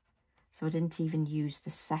orange. So I didn't even use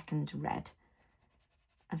the second red.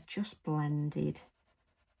 I've just blended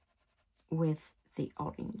with the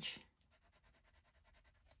orange.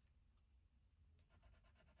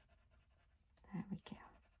 There we go.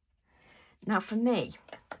 Now for me,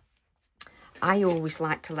 I always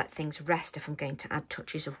like to let things rest if I'm going to add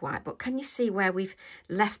touches of white, but can you see where we've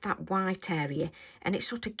left that white area, and it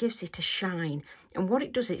sort of gives it a shine, and what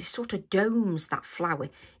it does is it sort of domes that flower.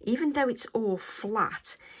 Even though it's all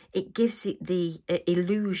flat, it gives it the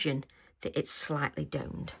illusion that it's slightly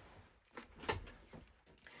domed.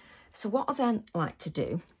 So what I then like to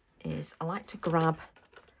do is I like to grab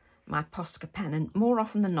my Posca pen, and more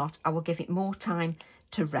often than not I will give it more time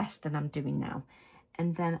to rest than I'm doing now.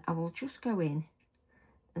 And then I will just go in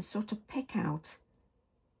and sort of pick out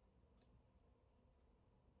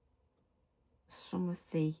some of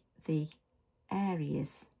the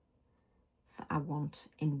areas that I want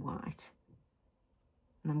in white.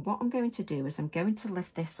 And then what I'm going to do is I'm going to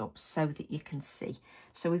lift this up so that you can see.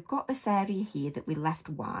 So we've got this area here that we left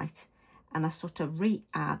white, and I sort of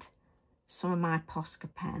re-add some of my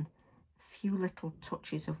Posca pen, a few little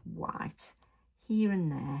touches of white here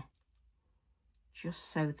and there,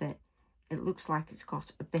 just so that it looks like it's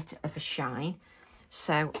got a bit of a shine.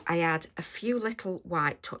 So I add a few little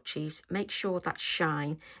white touches, make sure that's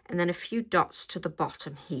shine, and then a few dots to the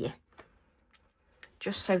bottom here,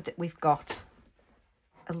 just so that we've got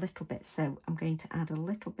a little bit. So I'm going to add a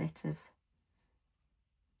little bit of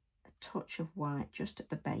a touch of white just at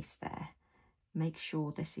the base there. Make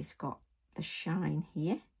sure this has got the shine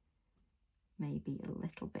here, maybe a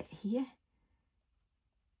little bit here.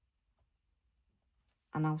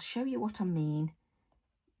 And I'll show you what I mean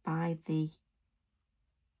by the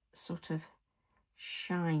sort of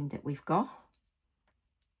shine that we've got.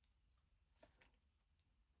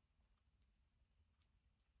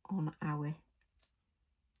 On our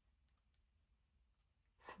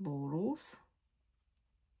florals,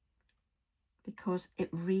 because it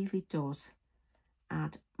really does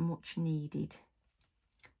add much needed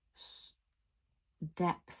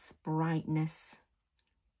depth, brightness.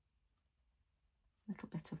 A little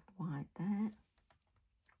bit of white there.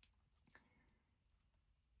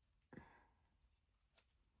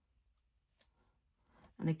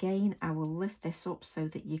 And again, I will lift this up so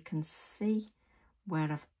that you can see where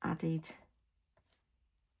I've added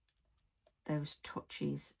those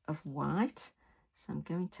touches of white. So I'm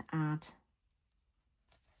going to add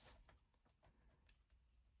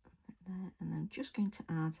there, and then I'm just going to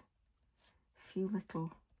add a few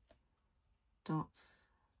little dots.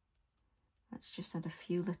 Let's just add a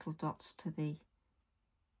few little dots to the,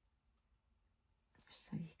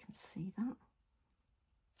 so you can see that.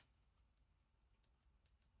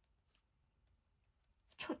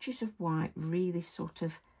 Touches of white really sort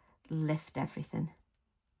of lift everything.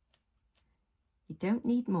 You don't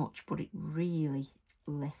need much, but it really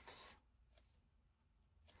lifts.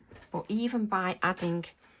 Or even by adding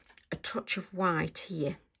a touch of white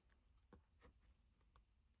here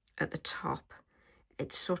at the top,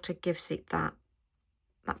 it sort of gives it that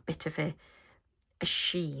bit of a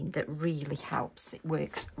sheen that really helps. It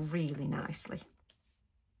works really nicely.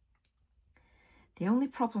 The only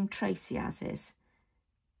problem Tracy has is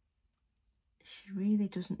she really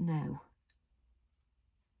doesn't know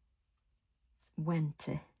when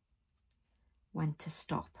to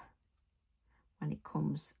stop when it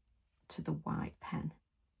comes to the white pen.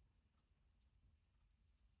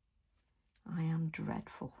 I am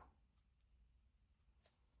dreadful.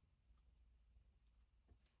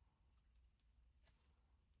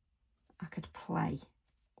 I could play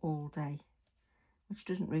all day, which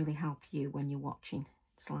doesn't really help you when you're watching.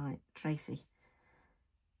 It's like, Tracy,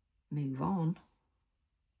 move on.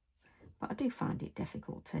 But I do find it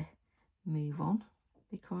difficult to move on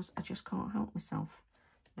because I just can't help myself.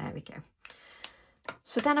 There we go.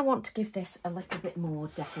 So then I want to give this a little bit more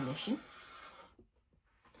definition.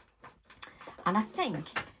 And I think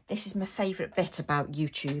this is my favourite bit about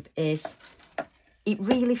YouTube, is it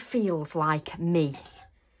really feels like me.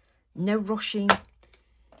 No rushing.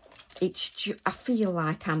 I feel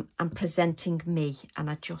like I'm presenting me, and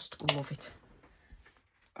I just love it.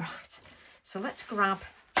 Right, so let's grab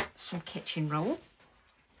some kitchen roll.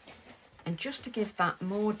 And just to give that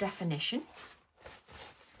more definition,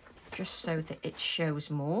 just so that it shows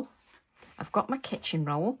more, I've got my kitchen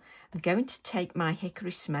roll. I'm going to take my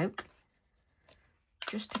hickory smoke,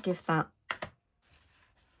 just to give that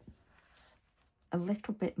a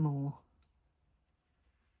little bit more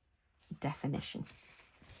definition.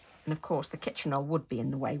 And of course the kitchen roll would be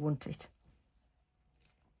in the way, wouldn't it?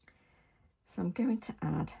 So I'm going to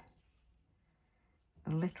add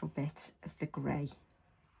a little bit of the grey,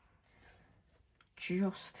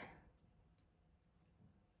 just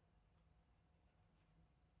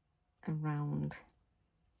around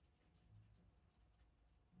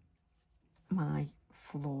my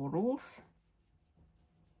florals.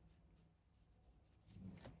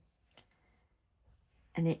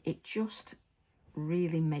 And it just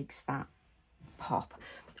really makes that pop.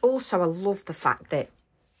 Also, I love the fact that,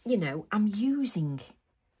 you know, I'm using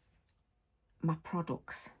my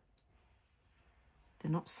products.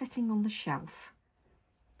 They're not sitting on the shelf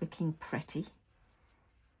looking pretty.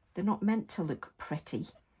 They're not meant to look pretty.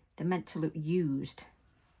 They're meant to look used.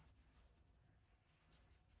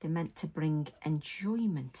 They're meant to bring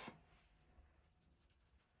enjoyment.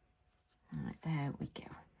 Right, there we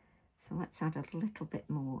go. So let's add a little bit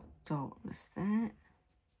more darkness there.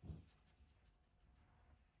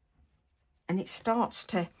 And it starts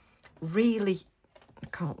to really, I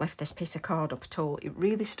can't lift this piece of card up at all. It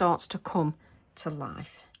really starts to come to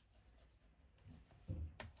life.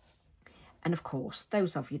 And of course,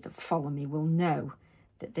 those of you that follow me will know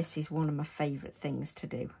that this is one of my favourite things to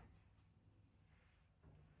do.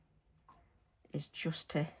 Is just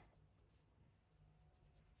to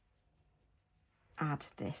add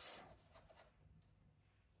this.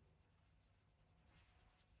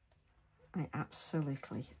 I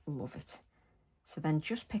absolutely love it. So then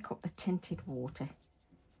just pick up the tinted water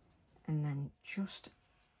and then just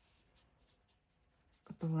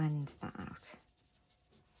blend that out.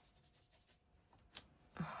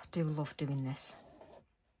 Oh, I do love doing this.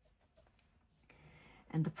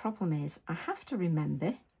 And the problem is I have to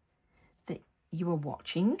remember that you are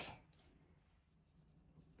watching,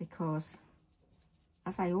 because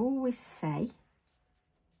as I always say,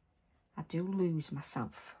 I do lose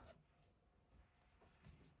myself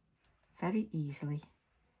very easily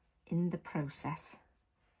in the process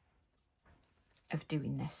of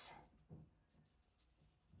doing this.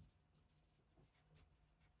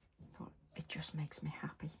 But it just makes me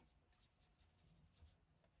happy.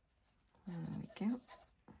 There we go.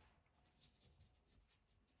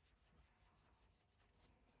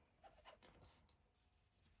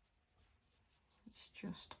 Let's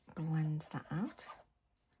just blend that out.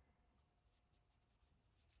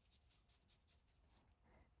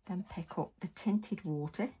 Then pick up the tinted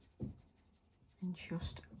water and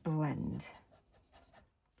just blend.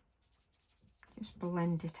 Just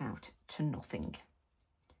blend it out to nothing.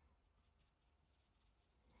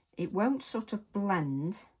 It won't sort of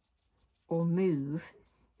blend or move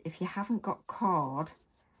if you haven't got card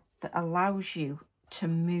that allows you to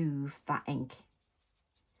move that ink.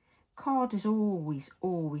 Card is always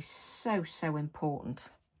so important.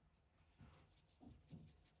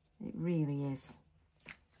 It really is.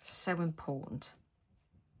 So important.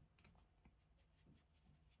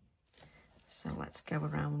 So let's go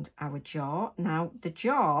around our jar. Now the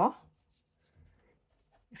jar,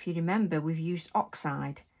 if you remember, we've used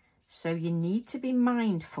oxide, so you need to be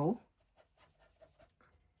mindful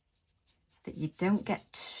that you don't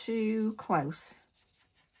get too close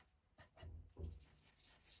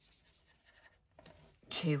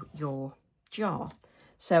to your jar.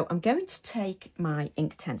 So I'm going to take my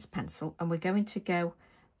Inktense pencil and we're going to go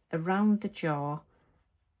around the jar,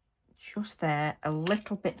 just there, a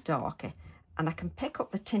little bit darker, and I can pick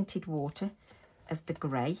up the tinted water of the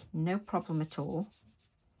grey, no problem at all,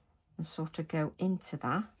 and sort of go into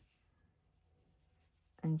that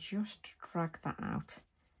and just drag that out,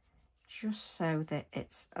 just so that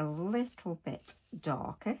it's a little bit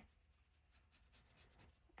darker.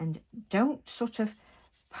 And don't sort of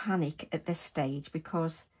panic at this stage,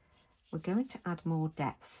 because we're going to add more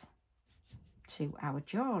depth to our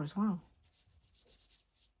jar as well.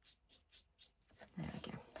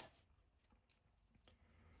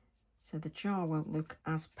 so the jar won't look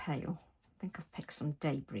as pale. I think I've picked some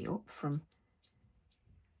debris up from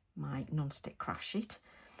my non-stick craft sheet.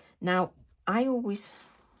 Now, I always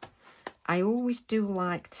do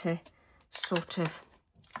like to sort of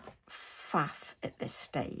faff at this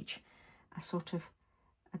stage. I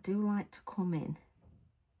do like to come in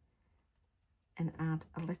and add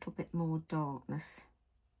a little bit more darkness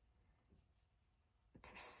to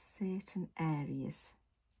certain areas.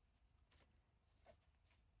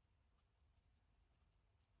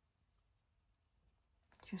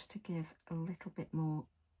 Just to give a little bit more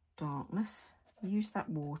darkness. Use that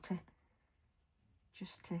water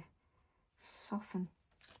just to soften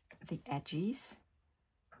the edges.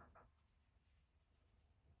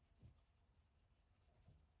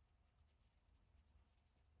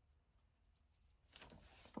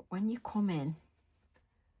 But when you come in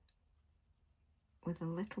with a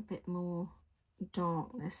little bit more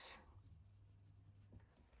darkness,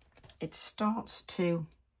 it starts to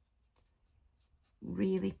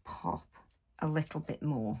really pop a little bit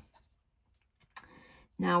more.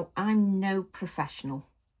 Now, I'm no professional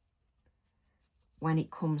when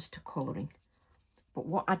it comes to colouring, but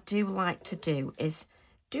what I do like to do is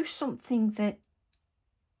do something that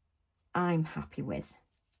I'm happy with.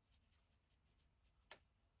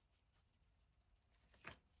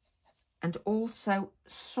 And also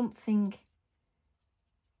something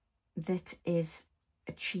that is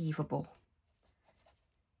achievable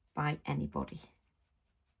by anybody.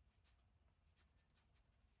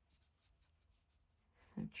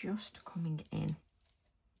 So just coming in.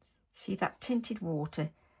 See, that tinted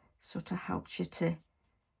water sort of helps you to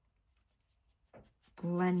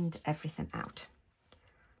blend everything out.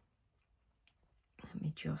 Let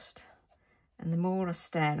me just, and the more I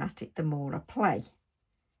stare at it, the more I play.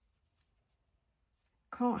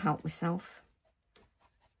 Can't help myself.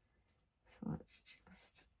 So let's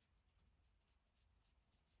just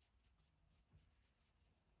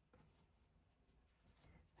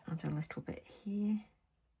add a little bit here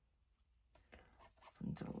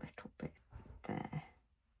and a little bit there.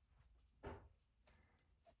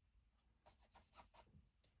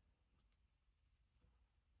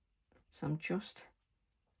 So I'm just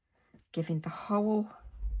giving the whole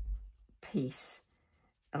piece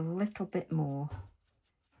a little bit more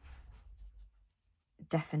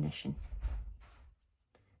definition.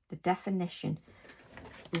 The definition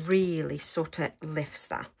really sort of lifts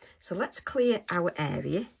that. So let's clear our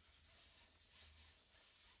area.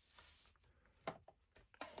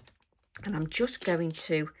 And I'm just going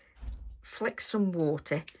to flick some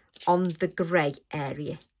water on the grey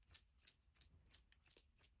area,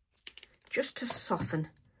 just to soften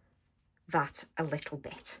that a little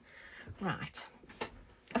bit. Right.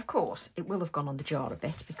 Of course, it will have gone on the jar a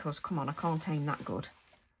bit because, come on, I can't aim that good.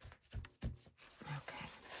 Okay.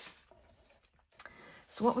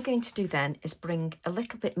 So what we're going to do then is bring a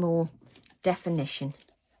little bit more definition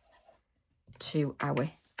to our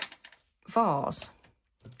vase.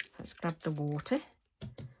 So let's grab the water.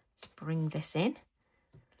 Let's bring this in.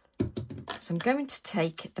 So I'm going to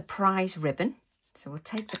take the prize ribbon. So we'll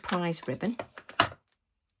take the prize ribbon.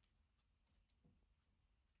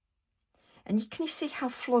 And can you see how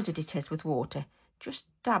flooded it is with water? Just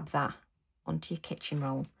dab that onto your kitchen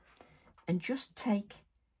roll and just take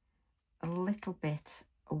a little bit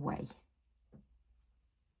away.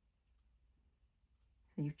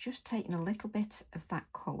 So you've just taken a little bit of that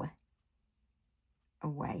colour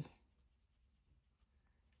away.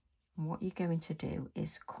 And what you're going to do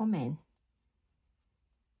is come in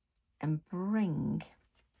and bring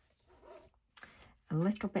a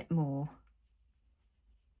little bit more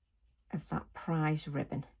of that prize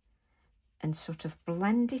ribbon and sort of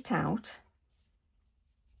blend it out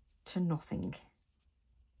to nothing.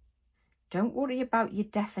 Don't worry about your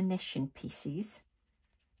definition pieces,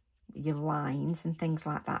 your lines and things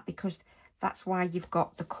like that, because that's why you've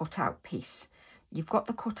got the cutout piece. You've got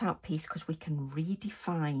the cutout piece because we can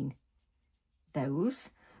redefine those.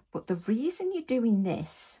 But the reason you're doing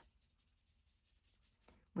this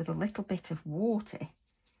with a little bit of water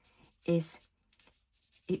is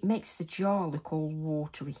it makes the jar look all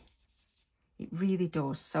watery. It really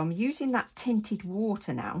does. So I'm using that tinted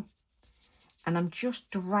water now, and I'm just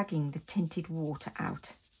dragging the tinted water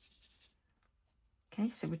out. Okay,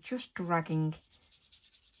 so we're just dragging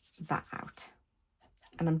that out,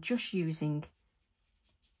 and I'm just using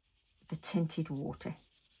the tinted water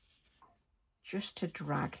just to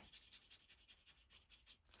drag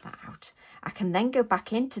that out. I can then go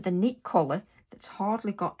back into the neat colour that's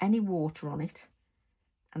hardly got any water on it,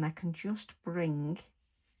 and I can just bring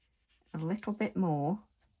a little bit more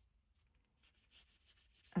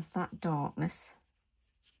of that darkness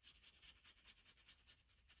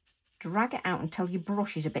drag it out until your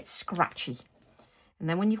brush is a bit scratchy. And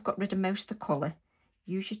then when you've got rid of most of the colour,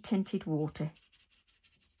 use your tinted water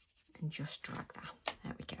and just drag that.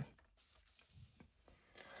 There we go.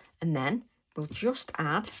 And then we'll just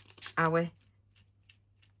add our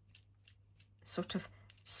sort of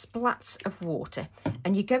splats of water.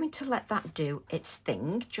 And you're going to let that do its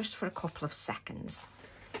thing just for a couple of seconds.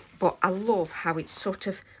 But I love how it's sort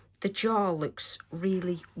of, the jar looks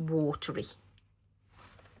really watery.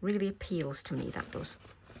 Really appeals to me, that does.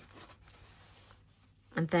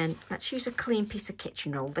 And then let's use a clean piece of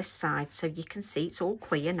kitchen roll this side so you can see it's all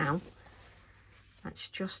clear now. Let's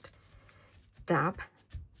just dab.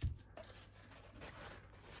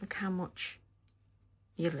 Look how much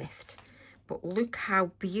you lift. But look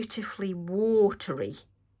how beautifully watery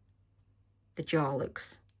the jar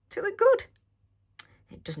looks. Does it look good?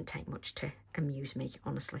 It doesn't take much to amuse me,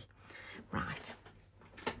 honestly. Right.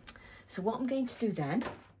 So what I'm going to do then,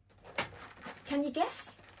 can you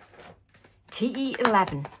guess?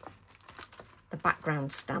 TE11, the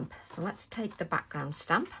background stamp. So let's take the background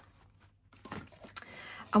stamp.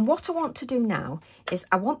 And what I want to do now is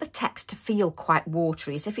I want the text to feel quite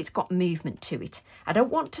watery, as if it's got movement to it. I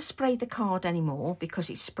don't want to spray the card anymore because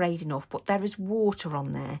it's sprayed enough, but there is water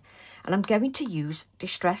on there. And I'm going to use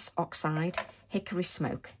Distress Oxide Hickory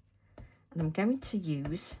Smoke. And I'm going to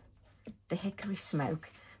use the Hickory Smoke,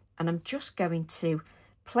 and I'm just going to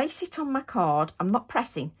place it on my card. I'm not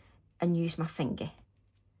pressing, and use my finger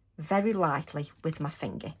very lightly with my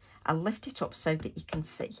finger. I'll lift it up so that you can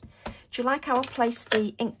see. Do you like how I place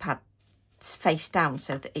the ink pad face down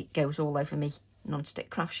so that it goes all over me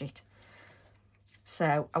non-stick craft sheet?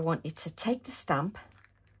 So I want you to take the stamp,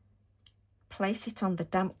 place it on the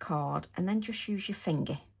damp card, and then just use your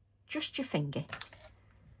finger, just your finger.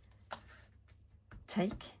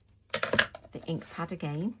 Take the ink pad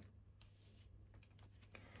again,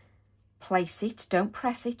 place it, don't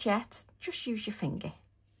press it yet, just use your finger.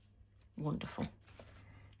 Wonderful.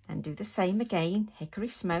 Then do the same again, Hickory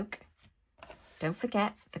Smoke. Don't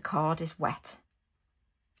forget the card is wet.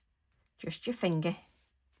 Just your finger.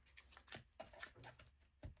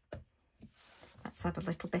 Let's add a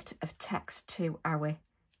little bit of text to our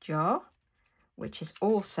jar, which is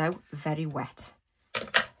also very wet.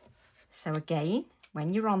 So again,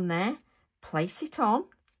 when you're on there, place it on,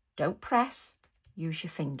 don't press, use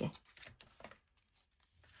your finger.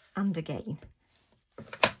 And again.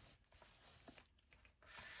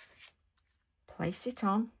 Place it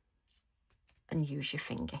on and use your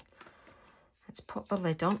finger. Let's put the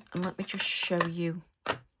lid on and let me just show you.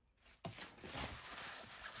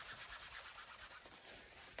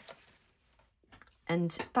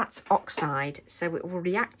 And that's oxide, so it will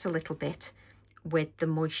react a little bit with the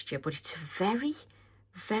moisture, but it's a very,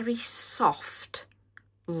 very soft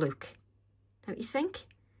look, don't you think?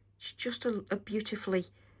 It's just a beautifully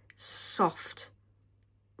soft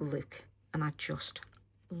look, and I just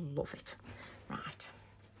love it. Right,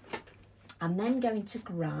 I'm then going to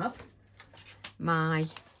grab my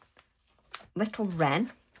little wren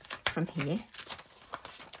from here.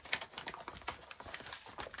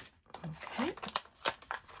 Okay,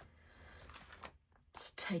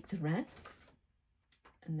 let's take the wren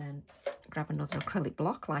and then grab another acrylic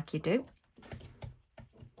block like you do.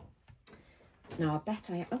 Now I bet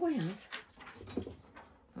I have.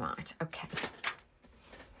 Right, okay.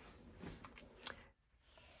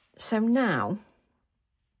 So now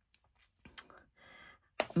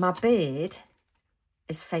my bird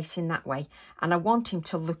is facing that way and I want him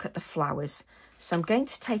to look at the flowers. So I'm going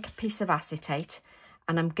to take a piece of acetate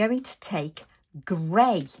and I'm going to take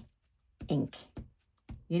grey ink.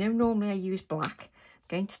 You know, normally I use black.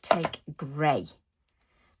 I'm going to take grey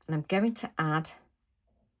and I'm going to add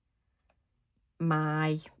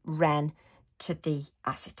my wren to the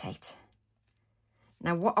acetate.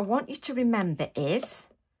 Now what I want you to remember is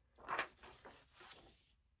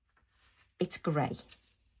it's grey.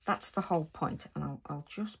 That's the whole point. And I'll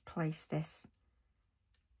just place this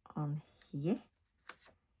on here.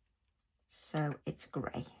 So it's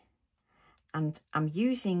grey. And I'm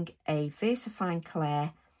using a VersaFine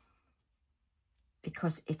Clair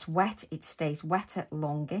because it's wet. It stays wetter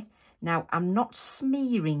longer. Now I'm not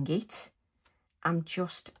smearing it. I'm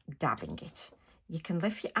just dabbing it. You can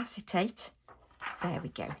lift your acetate. There we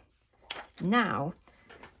go. Now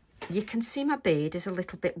you can see my bird is a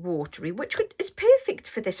little bit watery, which is perfect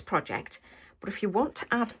for this project. But if you want to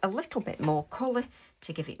add a little bit more colour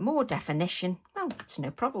to give it more definition, well, it's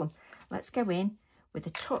no problem. Let's go in with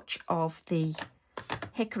a touch of the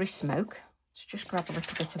Hickory Smoke. Let's just grab a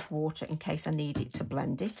little bit of water in case I need it to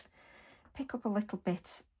blend it. Pick up a little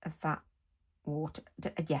bit of that water.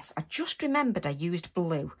 Yes, I just remembered I used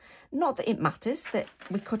blue. Not that it matters, that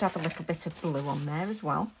we could have a little bit of blue on there as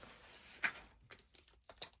well.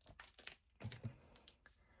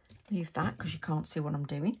 Move that because you can't see what I'm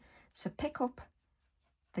doing. So pick up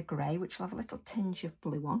the grey, which will have a little tinge of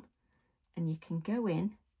blue on, and you can go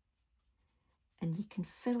in and you can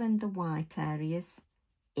fill in the white areas,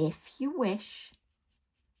 if you wish,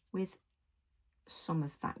 with some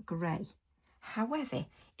of that grey. However,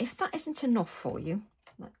 if that isn't enough for you,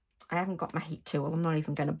 I haven't got my heat tool, I'm not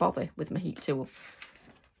even going to bother with my heat tool.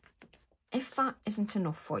 If that isn't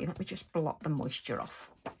enough for you, let me just blot the moisture off.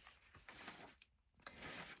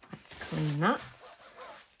 Let's clean that.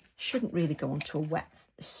 Shouldn't really go onto a wet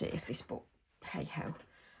surface, but hey ho.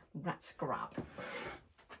 Let's grab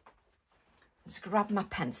my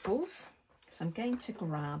pencils. So I'm going to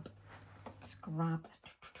let's grab,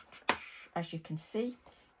 as you can see,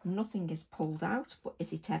 nothing is pulled out, but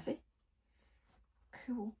is it heavy?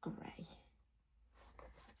 Cool grey.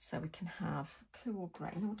 So we can have cool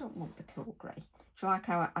grey. No, I don't want the cool grey. Do you like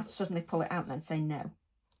how I suddenly pull it out and then say no?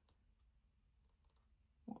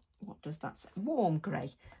 What does that say? Warm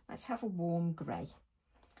grey. Let's have a warm grey.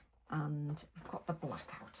 And we've got the black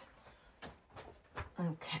out.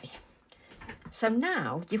 Okay. So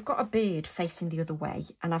now you've got a bird facing the other way,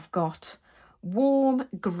 and I've got warm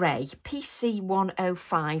grey, PC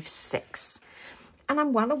 1056. And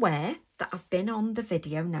I'm well aware that I've been on the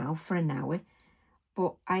video now for an hour,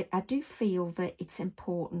 but I do feel that it's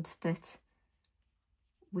important that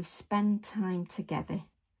we spend time together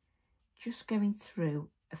just going through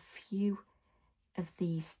a few of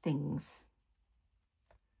these things.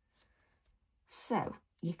 So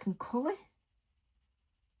you can colour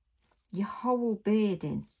your whole bird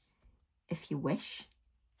in if you wish.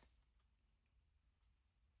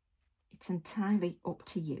 It's entirely up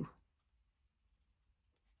to you.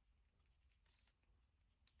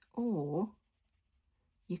 Or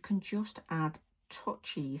you can just add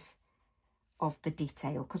touches of the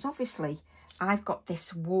detail, because obviously I've got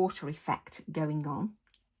this water effect going on.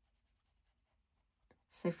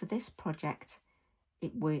 So for this project,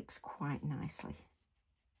 it works quite nicely.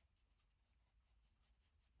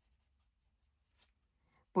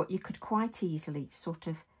 But you could quite easily sort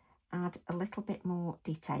of add a little bit more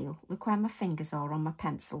detail. Look where my fingers are on my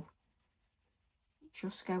pencil.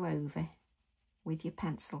 Just go over with your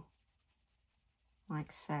pencil,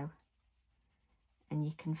 like so. And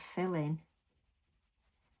you can fill in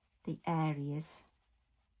the areas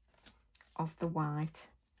of the white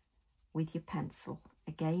with your pencil.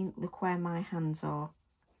 Again, look where my hands are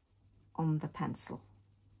on the pencil.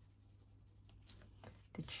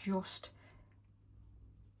 They're just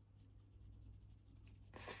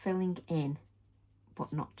filling in,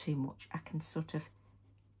 but not too much. I can sort of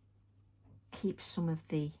keep some of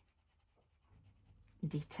the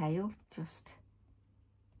detail just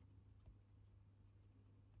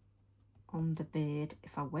on the bird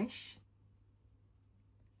if I wish.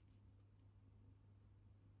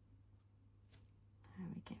 There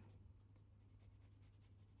we go.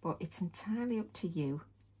 But it's entirely up to you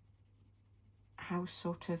how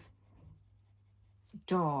sort of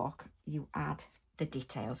dark you add the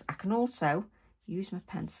details. I can also use my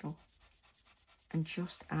pencil and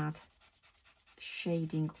just add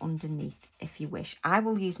shading underneath if you wish. I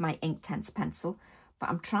will use my Inktense pencil, but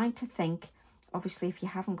I'm trying to think, obviously, if you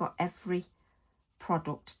haven't got every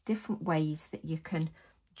product, different ways that you can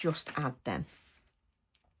just add them.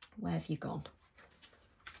 Where have you gone?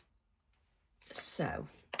 So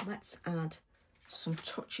let's add some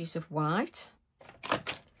touches of white.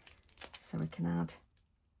 So we can add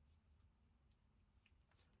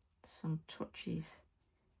some touches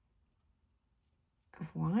of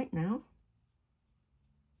white now,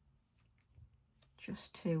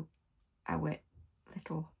 just to our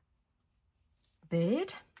little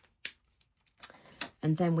bird.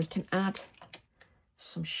 And then we can add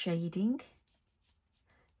some shading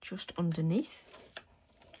just underneath.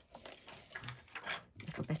 A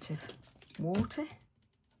little bit of water.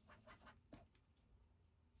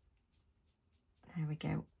 There we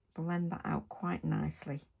go. Blend that out quite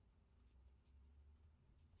nicely.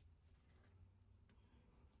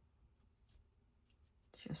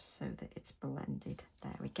 Just so that it's blended.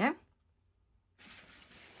 There we go.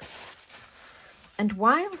 And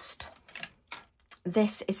whilst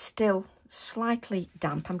this is still slightly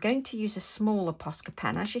damp, I'm going to use a smaller Posca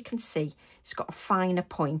pen. As you can see, it's got a finer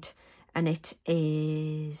point, and it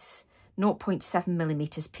is 0.7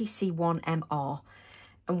 millimeters PC1MR.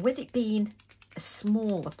 And with it being a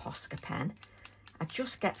smaller Posca pen, I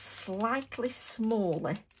just get slightly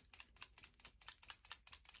smaller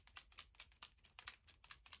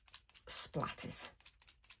splatters.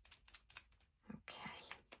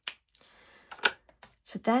 Okay.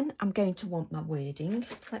 So then I'm going to want my wording.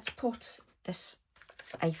 Let's put this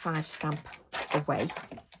A5 stamp away.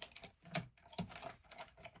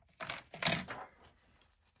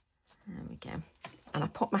 There we go. And I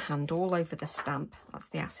put my hand all over the stamp. That's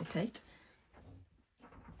the acetate.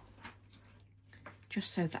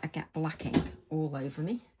 Just so that I get black ink all over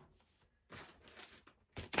me.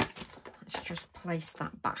 Let's just place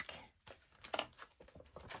that back.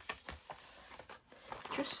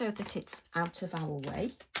 Just so that it's out of our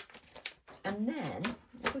way. And then,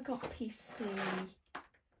 have we got PC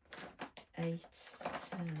 8,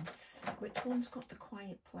 10, which one's got the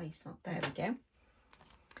quiet place? Oh, there we go.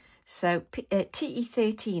 So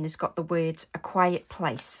TE13 has got the words a quiet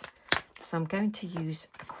place. So I'm going to use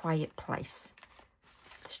a quiet place.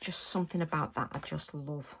 There's just something about that I just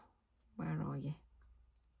love. Where are you?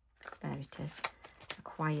 There it is. A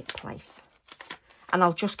quiet place. And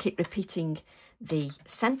I'll just keep repeating the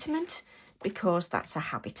sentiment because that's a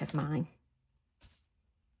habit of mine.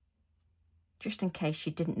 Just in case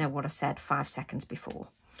you didn't know what I said 5 seconds before.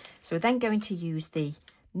 So we're then going to use the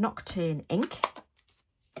Nocturne ink.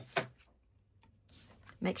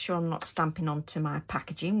 Make sure I'm not stamping onto my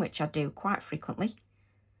packaging, which I do quite frequently.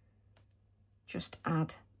 Just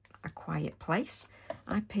add a quiet place.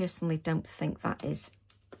 I personally don't think that is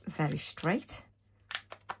very straight.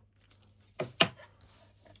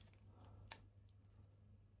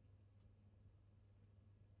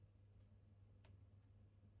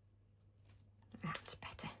 That's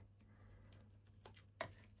better.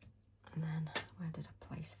 And then where did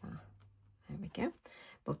I place that? There we go.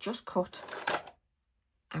 We'll just cut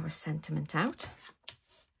our sentiment out.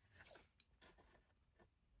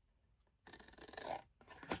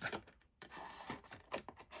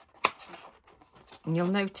 And you'll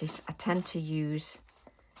notice I tend to use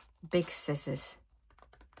big scissors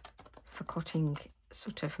for cutting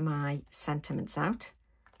sort of my sentiments out,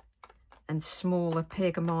 and smaller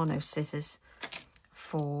Pergamano scissors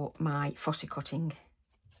for my fussy cutting.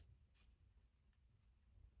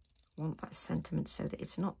 I want that sentiment so that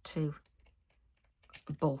it's not too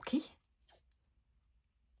bulky.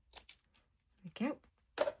 There we go.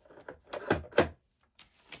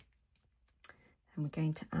 And we're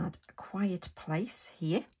going to add a quiet place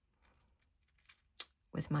here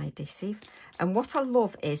with my adhesive. And what I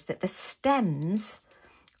love is that the stems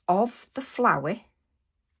of the flower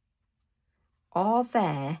are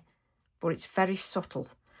there, but it's very subtle.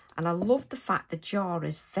 And I love the fact the jar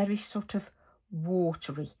is very sort of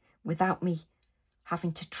watery without me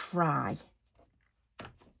having to try.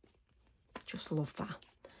 Just love that.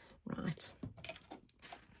 Right.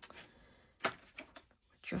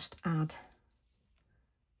 Just add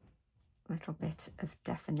a little bit of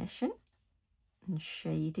definition and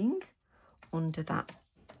shading under that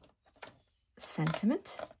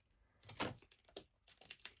sentiment.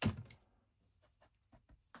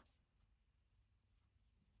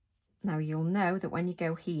 Now you'll know that when you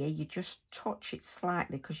go here, you just touch it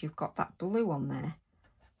slightly because you've got that blue on there.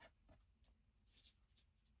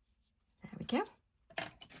 There we go.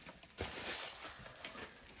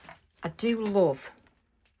 I do love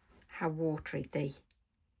how watery the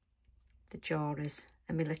jar is,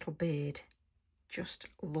 and my little bird. Just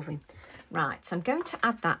love him. Right, so I'm going to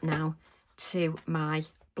add that now to my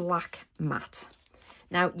black mat.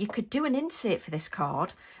 Now you could do an insert for this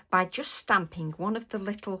card by just stamping one of the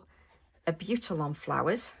little Abutilon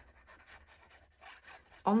flowers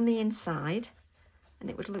on the inside, and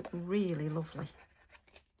it would look really lovely.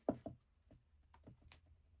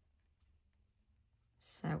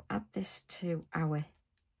 So add this to our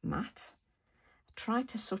mat. Try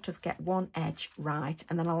to sort of get one edge right,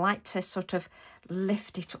 and then I like to sort of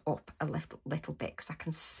lift it up a little bit because I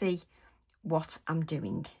can see what I'm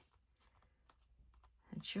doing.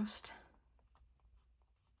 And just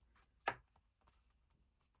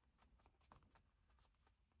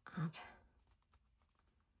add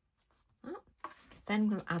that. Then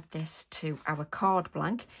we'll add this to our card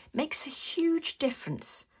blank. Makes a huge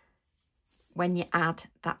difference when you add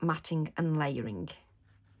that matting and layering.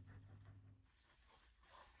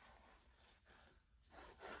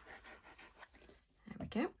 There we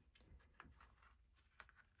go.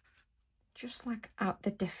 Just like out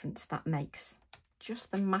the difference that makes.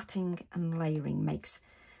 Just the matting and layering makes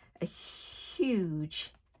a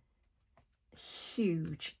huge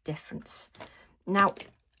difference. Now,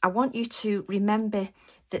 I want you to remember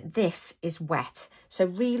that this is wet. So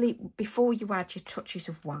really, before you add your touches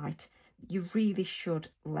of white, you really should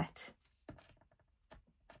let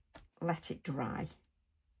it dry,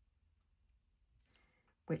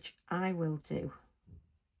 which I will do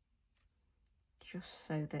just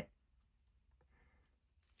so that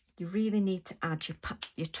you really need to add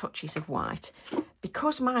your touches of white.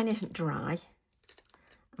 Because mine isn't dry,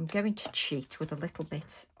 I'm going to cheat with a little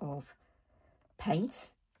bit of paint,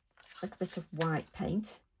 a little bit of white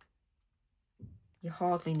paint. You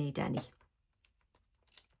hardly need any.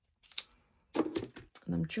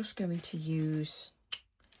 And I'm just going to use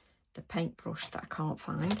the paintbrush that I can't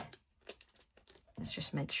find. Let's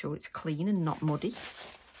just make sure it's clean and not muddy.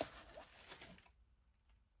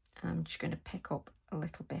 And I'm just going to pick up a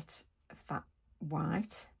little bit of that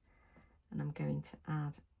white, and I'm going to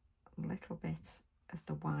add a little bit of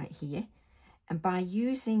the white here. And by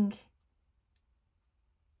using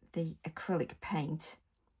the acrylic paint,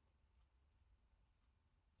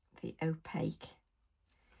 the opaque,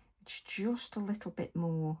 it's just a little bit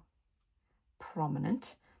more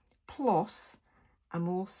prominent. Plus, I'm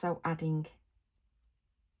also adding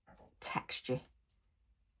texture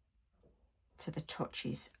to the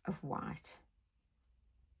touches of white.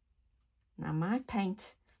 Now my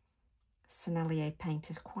paint, Sennelier paint,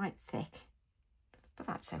 is quite thick, but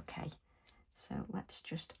that's okay. So let's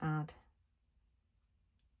just add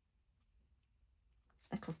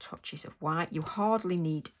little touches of white. You hardly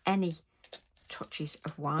need any touches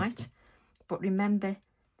of white, but remember,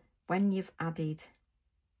 when you've added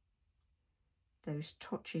those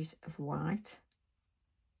touches of white,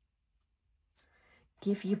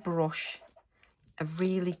 give your brush a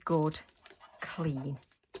really good clean.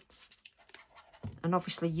 And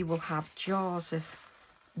obviously you will have jars of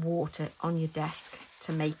water on your desk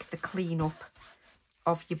to make the clean up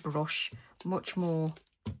of your brush much more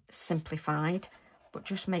simplified, but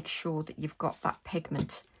just make sure that you've got that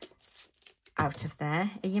pigment out of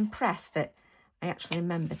there. Are you impressed that I actually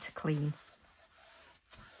remembered to clean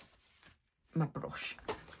my brush?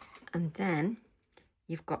 And then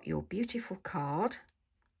you've got your beautiful card,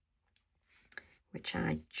 which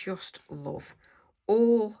I just love.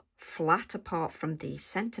 All flat apart from the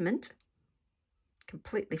sentiment,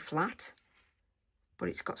 completely flat, but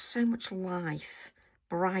it's got so much life,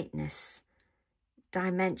 brightness,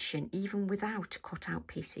 dimension, even without cut out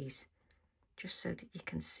pieces, just so that you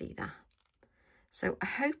can see that. So I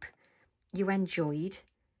hope you enjoyed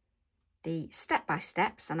the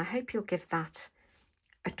step-by-steps, and I hope you'll give that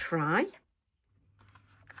a try.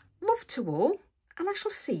 Love to all, and I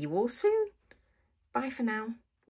shall see you all soon. Bye for now.